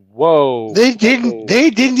 Whoa! They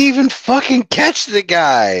didn't even fucking catch the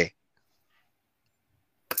guy.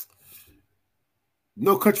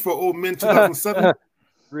 No Country for Old Men 2007.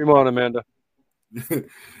 Dream on, Amanda.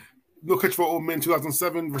 No Country for Old Men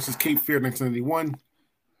 2007 versus Cape Fear 1991.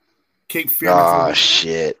 Cape Fear.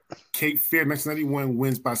 Shit. Cape Fear 1991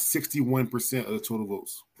 wins by 61% of the total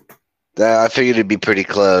votes. I figured it'd be pretty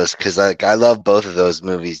close because I love both of those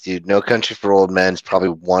movies, dude. No Country for Old Men is probably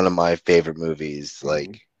one of my favorite movies.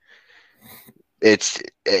 Like, it's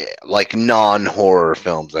like non-horror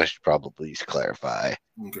films. I should probably clarify.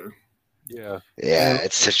 Okay. Yeah. Yeah,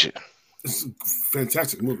 it's such a. It's a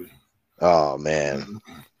fantastic movie. Oh man.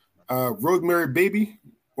 Rosemary Baby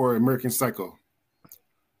or American Psycho?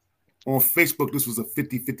 On Facebook, this was a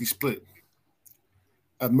 50-50 split.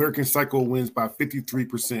 American Psycho wins by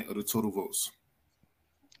 53% of the total votes.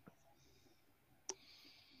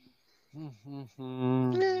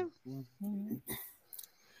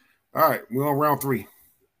 All right, we're on round 3.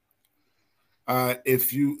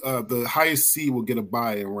 If you the highest seed will get a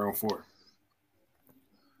bye in round 4.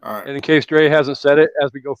 All right. And in case Dre hasn't said it,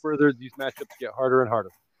 as we go further, these matchups get harder and harder.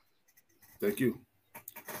 Thank you.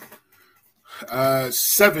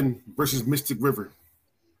 7 versus Mystic River.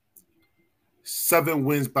 7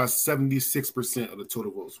 wins by 76% of the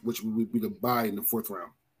total votes, which would be the bye in the 4th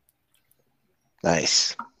round.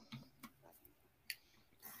 Nice.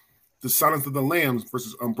 The Silence of the Lambs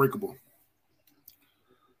versus Unbreakable.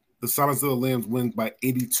 The Silence of the Lambs wins by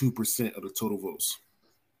 82% of the total votes.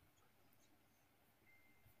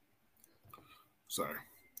 Sorry.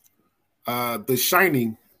 The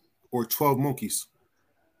Shining or 12 Monkeys.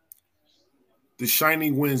 The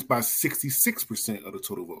Shining wins by 66% of the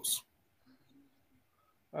total votes.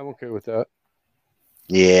 I'm okay with that.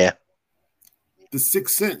 Yeah. The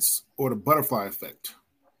Sixth Sense or The Butterfly Effect.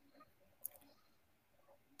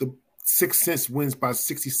 The Sixth Sense wins by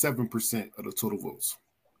 67% of the total votes.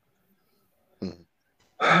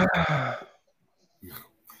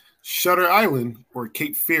 Shutter Island or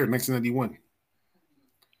Cape Fear 1991.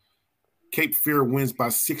 Cape Fear wins by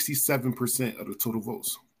 67% of the total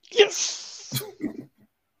votes. Yes.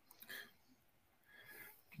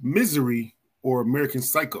 Misery or American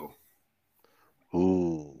Psycho.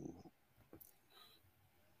 Ooh.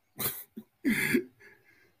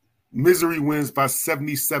 Misery wins by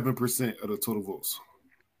 77% of the total votes.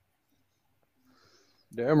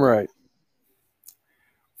 Damn right.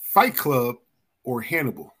 Fight Club or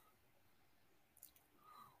Hannibal.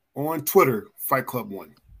 On Twitter, Fight Club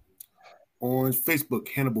won. On Facebook,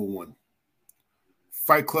 Hannibal won.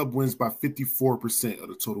 Fight Club wins by 54% of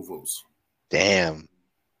the total votes. Damn.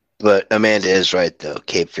 But Amanda is right, though.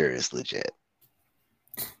 Cape Fear is legit.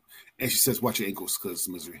 And she says, watch your ankles, because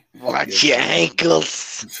Misery. Watch your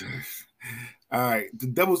ankles. All right. The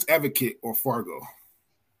Devil's Advocate or Fargo.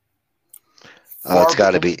 Oh, it's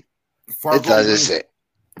got to be. Fargo wins.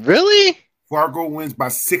 Really? Fargo wins by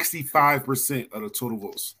 65% of the total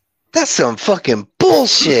votes. That's some fucking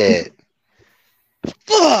bullshit.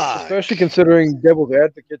 Fuck. Especially considering Devil's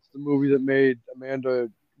Advocate's the movie that made Amanda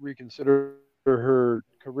reconsider her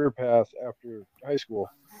career path after high school.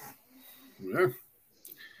 Yeah.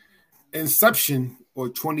 Inception or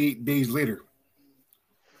 28 Days Later.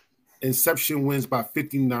 Inception wins by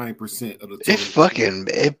 59% of the total.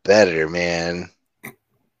 It better, man.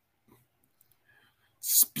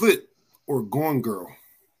 Split or Gone Girl.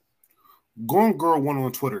 Gone Girl won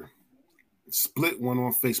on Twitter. Split won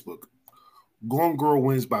on Facebook. Gone Girl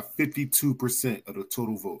wins by 52% of the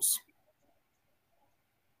total votes.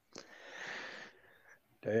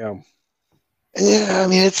 Damn. Yeah, I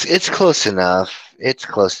mean it's close enough. It's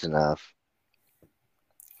close enough.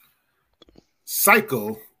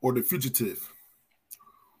 Psycho or The Fugitive.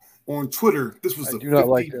 On Twitter, this was I do not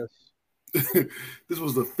like this. This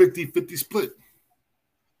was a 50-50 split.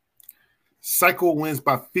 Psycho wins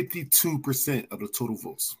by 52% of the total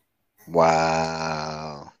votes.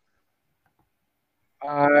 Wow.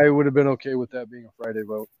 I would have been okay with that being a Friday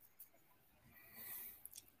vote.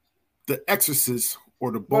 The Exorcist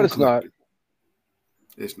or The Bone But it's Collector. not.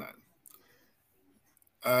 It's not.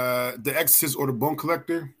 The Exorcist or The Bone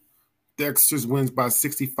Collector. The Exorcist wins by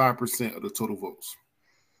 65% of the total votes.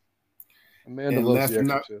 Amanda loves The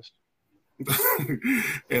Exorcist.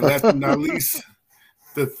 And last but not least,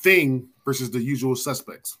 The Thing versus The Usual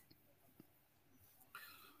Suspects.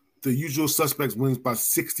 The Usual Suspects wins by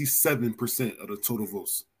 67% of the total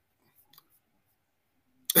votes.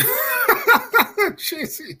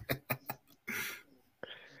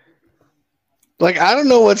 Like, I don't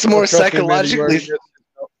know what's more psychologically.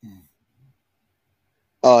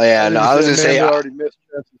 Oh yeah, no, I was gonna say. Already missed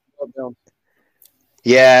meltdowns.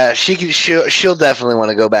 Yeah, she'll definitely want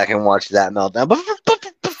to go back and watch that meltdown. But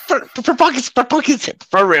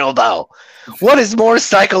for real though, what is more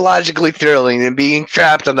psychologically thrilling than being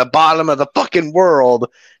trapped on the bottom of the fucking world,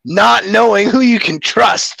 not knowing who you can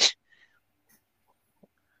trust?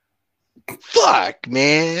 Fuck,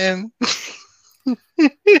 man. I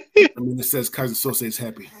mean, it says Kaiser Sose is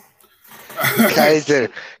happy. Kaiser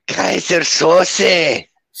Sose.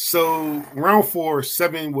 So round 4,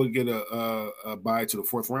 7 will get a bye to the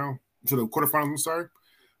 4th round, to the quarterfinals. I'm sorry.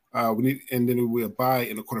 And then we'll bye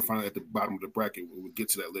in the quarterfinal at the bottom of the bracket. We'll get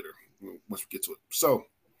to that later once we get to it. So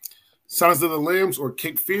Silence of the Lambs or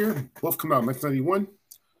Cape Fear, both come out in 1991.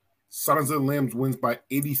 Silence of the Lambs wins by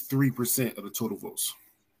 83% of the total votes.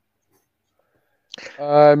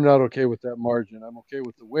 I'm not okay with that margin. I'm okay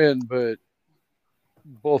with the win, but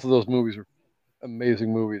both of those movies are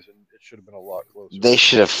amazing movies, and it should have been a lot closer. They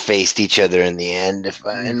should have faced each other in the end,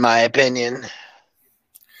 in my opinion.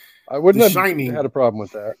 I wouldn't have had a problem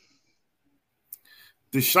with that.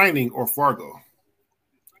 The Shining or Fargo.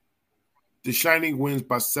 The Shining wins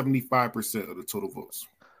by 75% of the total votes.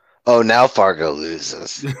 Oh, now Fargo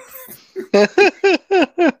loses.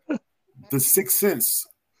 The Sixth Sense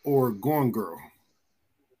or Gone Girl.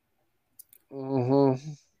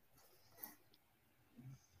 Mm-hmm.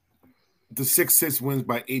 The Sixth Sense wins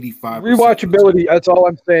by 85%. Rewatchability, that's all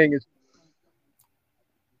I'm saying is,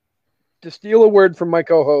 to steal a word from my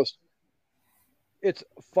co-host, it's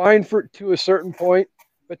fine to a certain point,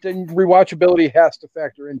 but then rewatchability has to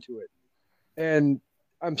factor into it. And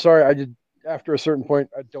I'm sorry, after a certain point,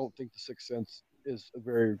 I don't think The Sixth Sense is a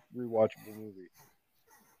very rewatchable movie.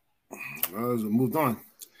 Well, as we moved on.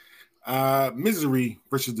 Misery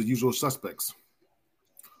versus The Usual Suspects.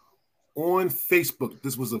 On Facebook,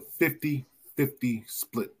 this was a 50-50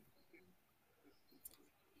 split.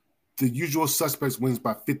 The Usual Suspects wins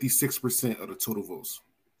by 56% of the total votes.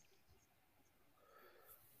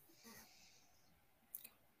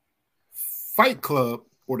 Fight Club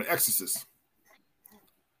or The Exorcist.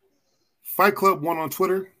 Fight Club won on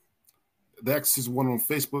Twitter. The Exorcist won on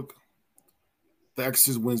Facebook. The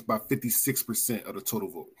Exorcist wins by 56% of the total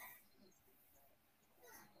vote.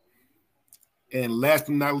 And last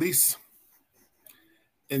but not least,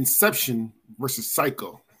 Inception versus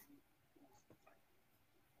Psycho.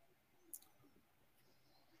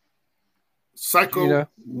 Psycho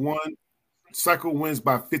wins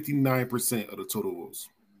by 59% of the total votes.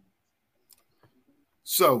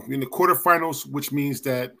 So in the quarterfinals, which means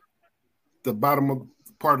that the bottom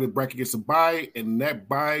part of the bracket gets a bye, and that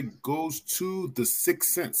bye goes to The Sixth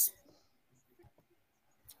Sense.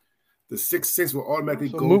 The Sixth Sense will automatically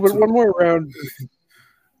go. Move it one more round.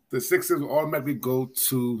 The Sixth Sense will automatically go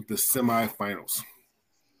to the semifinals.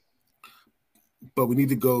 But we need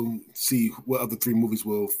to go see what other three movies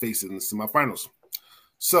will face in the semifinals.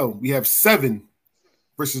 So we have Seven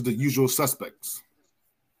versus The Usual Suspects.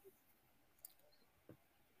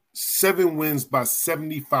 Seven wins by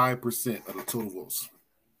 75% of the total votes.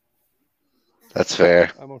 That's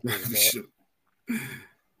fair. I'm okay with that.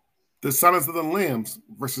 The Silence of the Lambs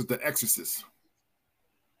versus The Exorcist.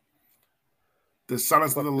 The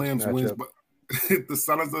Silence of the Lambs wins by The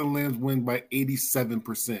Silence of the Lambs win by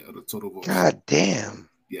 87% of the total votes. God damn.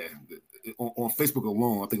 Yeah. On Facebook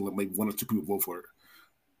alone, I think like maybe one or two people vote for it.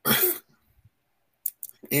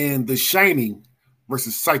 And The Shining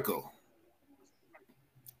versus Psycho.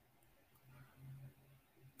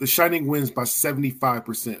 The Shining wins by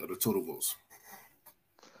 75% of the total votes.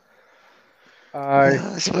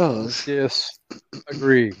 I suppose. Yes,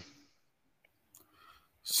 agree.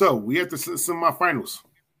 So we have the semifinals.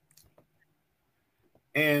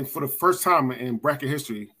 And for the first time in bracket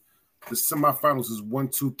history, the semifinals is 1,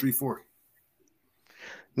 2, 3, 4.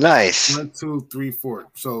 Nice. 1, 2, 3, 4.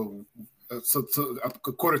 So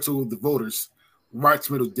according to the voters, Rotten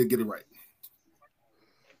Tomatoes did get it right.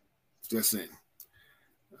 Just saying.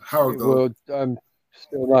 Howard, though. Well, I'm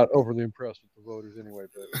still not overly impressed with the voters anyway.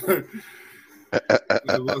 But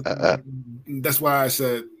that's why I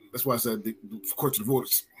said according to the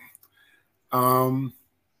voters.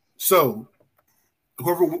 So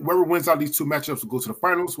whoever wins out these two matchups will go to the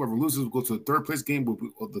finals. Whoever loses will go to the third place game.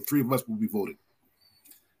 The three of us will be voted.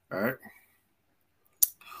 All right.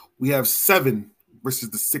 We have Seven versus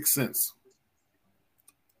The Sixth Sense.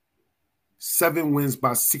 Seven wins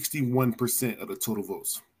by 61% of the total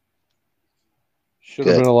votes. Should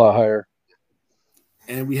have been a lot higher.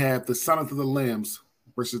 And we have The Silence of the Lambs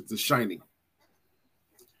versus The Shining.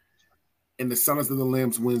 And The Silence of the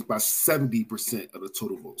Lambs wins by 70% of the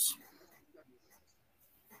total votes.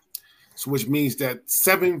 So which means that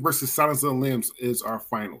Seven versus Silence of the Lambs is our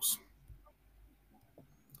finals.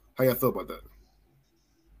 How y'all feel about that?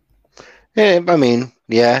 Yeah, I mean,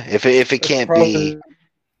 yeah. If it can't be,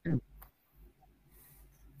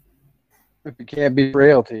 if it can't be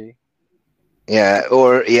Frailty.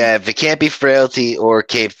 If it can't be Frailty or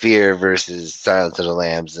Cape Fear versus Silence of the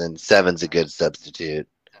Lambs, then Seven's a good substitute.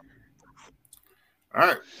 All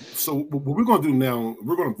right. So what we're going to do now,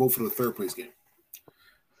 we're going to vote for the third place game.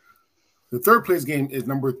 The third place game is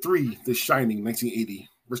number 3, The Shining, 1980,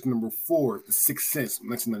 versus number 4, The Sixth Sense,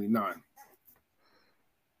 1999.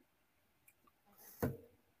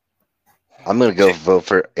 I'm going to go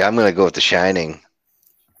with The Shining.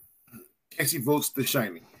 Casey votes The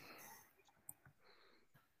Shining.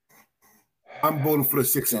 I'm voting for the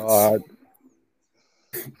Sixth Sense. God.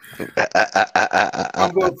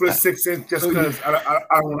 I'm going for the Sixth Sense just because I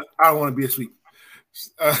don't want to be a sweep.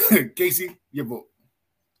 Casey, your vote.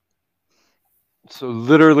 So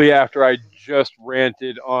literally after I just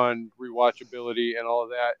ranted on rewatchability and all of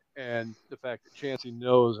that, and the fact that Chancey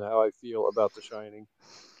knows how I feel about The Shining.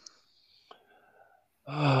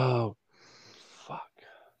 Oh, fuck.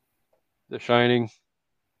 The Shining.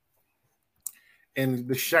 And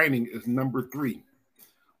The Shining is number 3,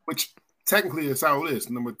 which technically is how it is.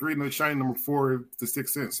 Number 3, The Shining. Number 4, The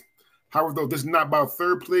Sixth Sense. However, though, this is not about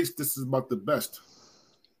third place. This is about the best.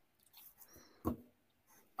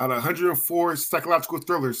 Out of 104 psychological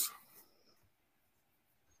thrillers,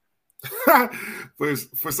 for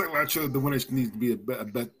psychological, the winner needs to be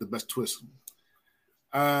the best twist.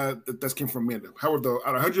 That came from Amanda. However, though,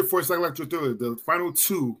 out of 104 psychological thrillers, the final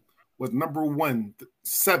 2 was number 1,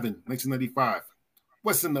 Seven, 1995.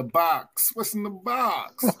 What's in the box? What's in the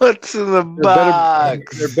box? What's in the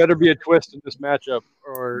box? There better be a twist in this matchup,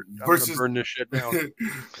 or I'm going to burn this shit down.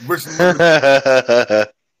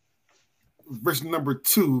 Version number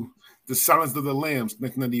 2, The Silence of the Lambs,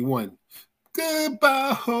 1991.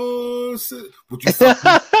 Goodbye, horse. Would you fuck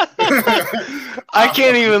me? I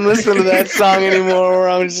can't even listen to that song anymore.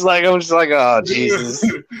 I'm just like, oh Jesus.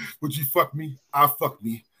 Would you fuck me? I fuck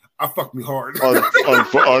me. I fuck me hard.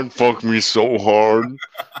 Unfuck me so hard.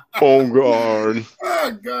 Oh God.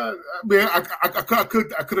 Oh God. I mean, I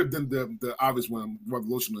could have done the obvious one,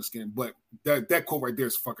 revolutionary skin, but that quote right there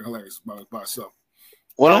is fucking hilarious by itself.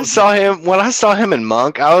 When I saw him in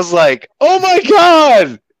Monk, I was like, oh my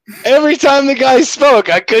God. Every time the guy spoke,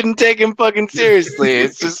 I couldn't take him fucking seriously.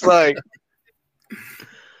 It's just like.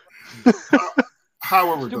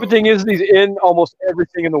 However, stupid thing is, he's in almost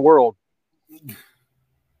everything in the world.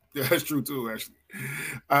 Yeah, that's true too, actually.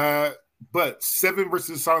 But Seven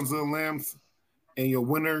versus Silence of the Lambs, and your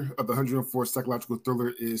winner of the 104 psychological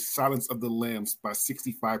thriller is Silence of the Lambs by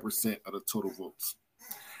 65% of the total votes.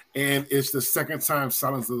 And it's the second time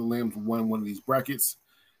Silence of the Lambs won one of these brackets.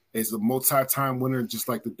 It's a multi-time winner, just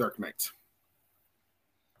like The Dark Knight.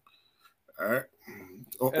 All right.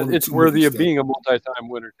 And it's worthy of being a multi-time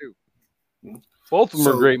winner, too. Mm-hmm. Both of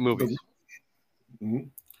them are great movies. So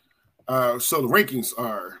the rankings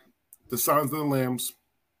are The Silence of the Lambs,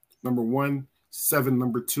 number 1, Seven,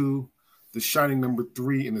 number 2, The Shining, number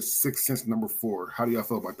 3, and The Sixth Sense, number 4. How do y'all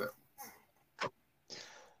feel about that?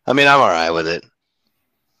 I mean, I'm all right with it.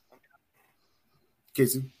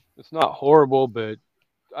 Casey? It's not horrible, but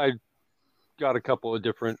I got a couple of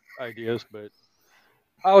different ideas, but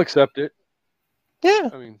I'll accept it. Yeah.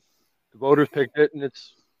 I mean, the voters picked it, and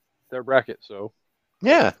it's their bracket, so.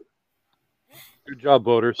 Yeah. Good job,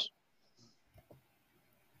 voters.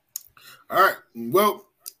 All right. Well,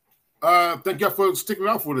 thank y'all for sticking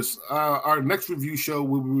out for this. Our next review show,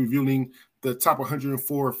 we'll be reviewing the top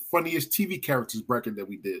 104 funniest TV characters bracket that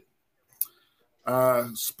we did.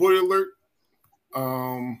 Spoiler alert,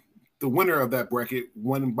 the winner of that bracket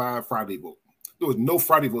won by a Friday vote. There was no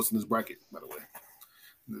Friday votes in this bracket, by the way,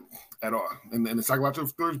 at all. And the psychological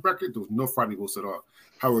thrillers bracket, there was no Friday votes at all.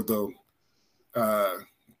 However, though,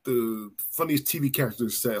 the funniest TV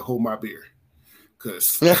characters said, "Hold my beer."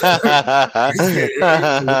 Because it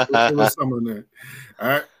was something in there. All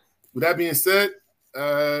right. With that being said,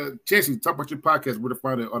 Chancey, talk about your podcast, where to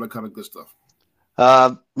find it, all that kind of good stuff.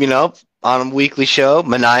 On a weekly show,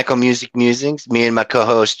 Maniacal Music Musings, me and my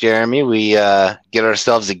co-host Jeremy, we get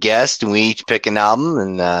ourselves a guest and we each pick an album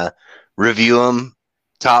and review them,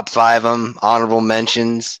 top 5 them, honorable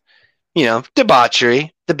mentions,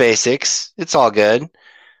 debauchery, the basics. It's all good.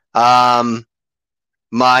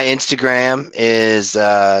 My Instagram is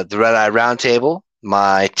the Red Eye Roundtable.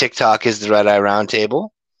 My TikTok is the Red Eye Roundtable.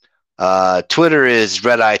 Twitter is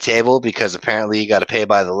Red Eye Table because apparently you got to pay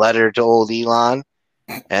by the letter to old Elon.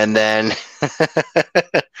 And then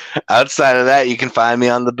outside of that, you can find me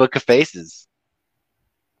on the Book of Faces.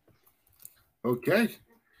 Okay.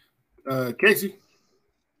 Casey?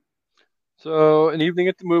 So, An Evening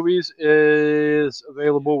at the Movies is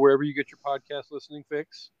available wherever you get your podcast listening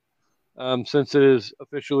fix. Since it is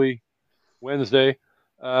officially Wednesday,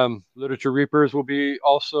 Literature Reapers will be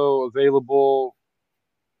also available,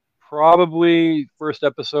 probably first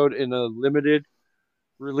episode in a limited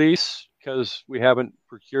release because we haven't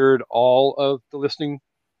procured all of the listening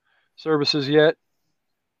services yet.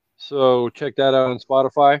 So check that out on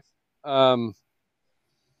Spotify.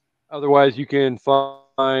 Otherwise, you can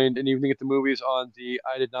find An Evening at the Movies on the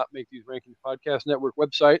I Did Not Make These Rankings Podcast Network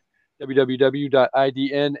website,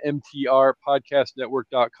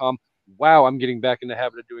 www.idnmtrpodcastnetwork.com. Wow, I'm getting back in the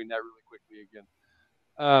habit of doing that really quickly again.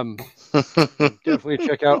 Definitely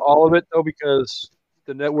check out all of it, though, because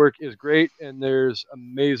the network is great and there's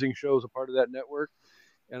amazing shows a part of that network.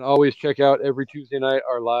 And always check out every Tuesday night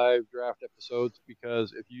our live draft episodes,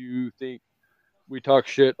 because if you think we talk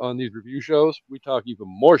shit on these review shows, we talk even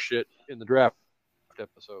more shit in the draft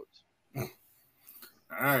episodes. All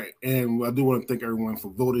right. And I do want to thank everyone for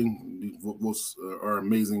voting. The votes are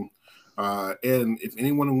amazing. And if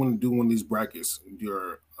anyone want to do one of these brackets,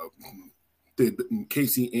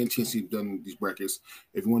 Casey and Chancey have done these brackets.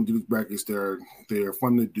 If you want to do these brackets, they're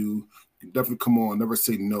fun to do. You definitely come on. Never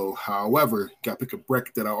say no. However, got to pick a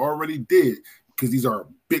bracket that I already did because these are a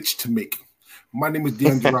bitch to make. My name is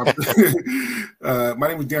DeAndre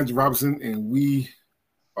Robinson. And we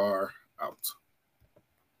are out.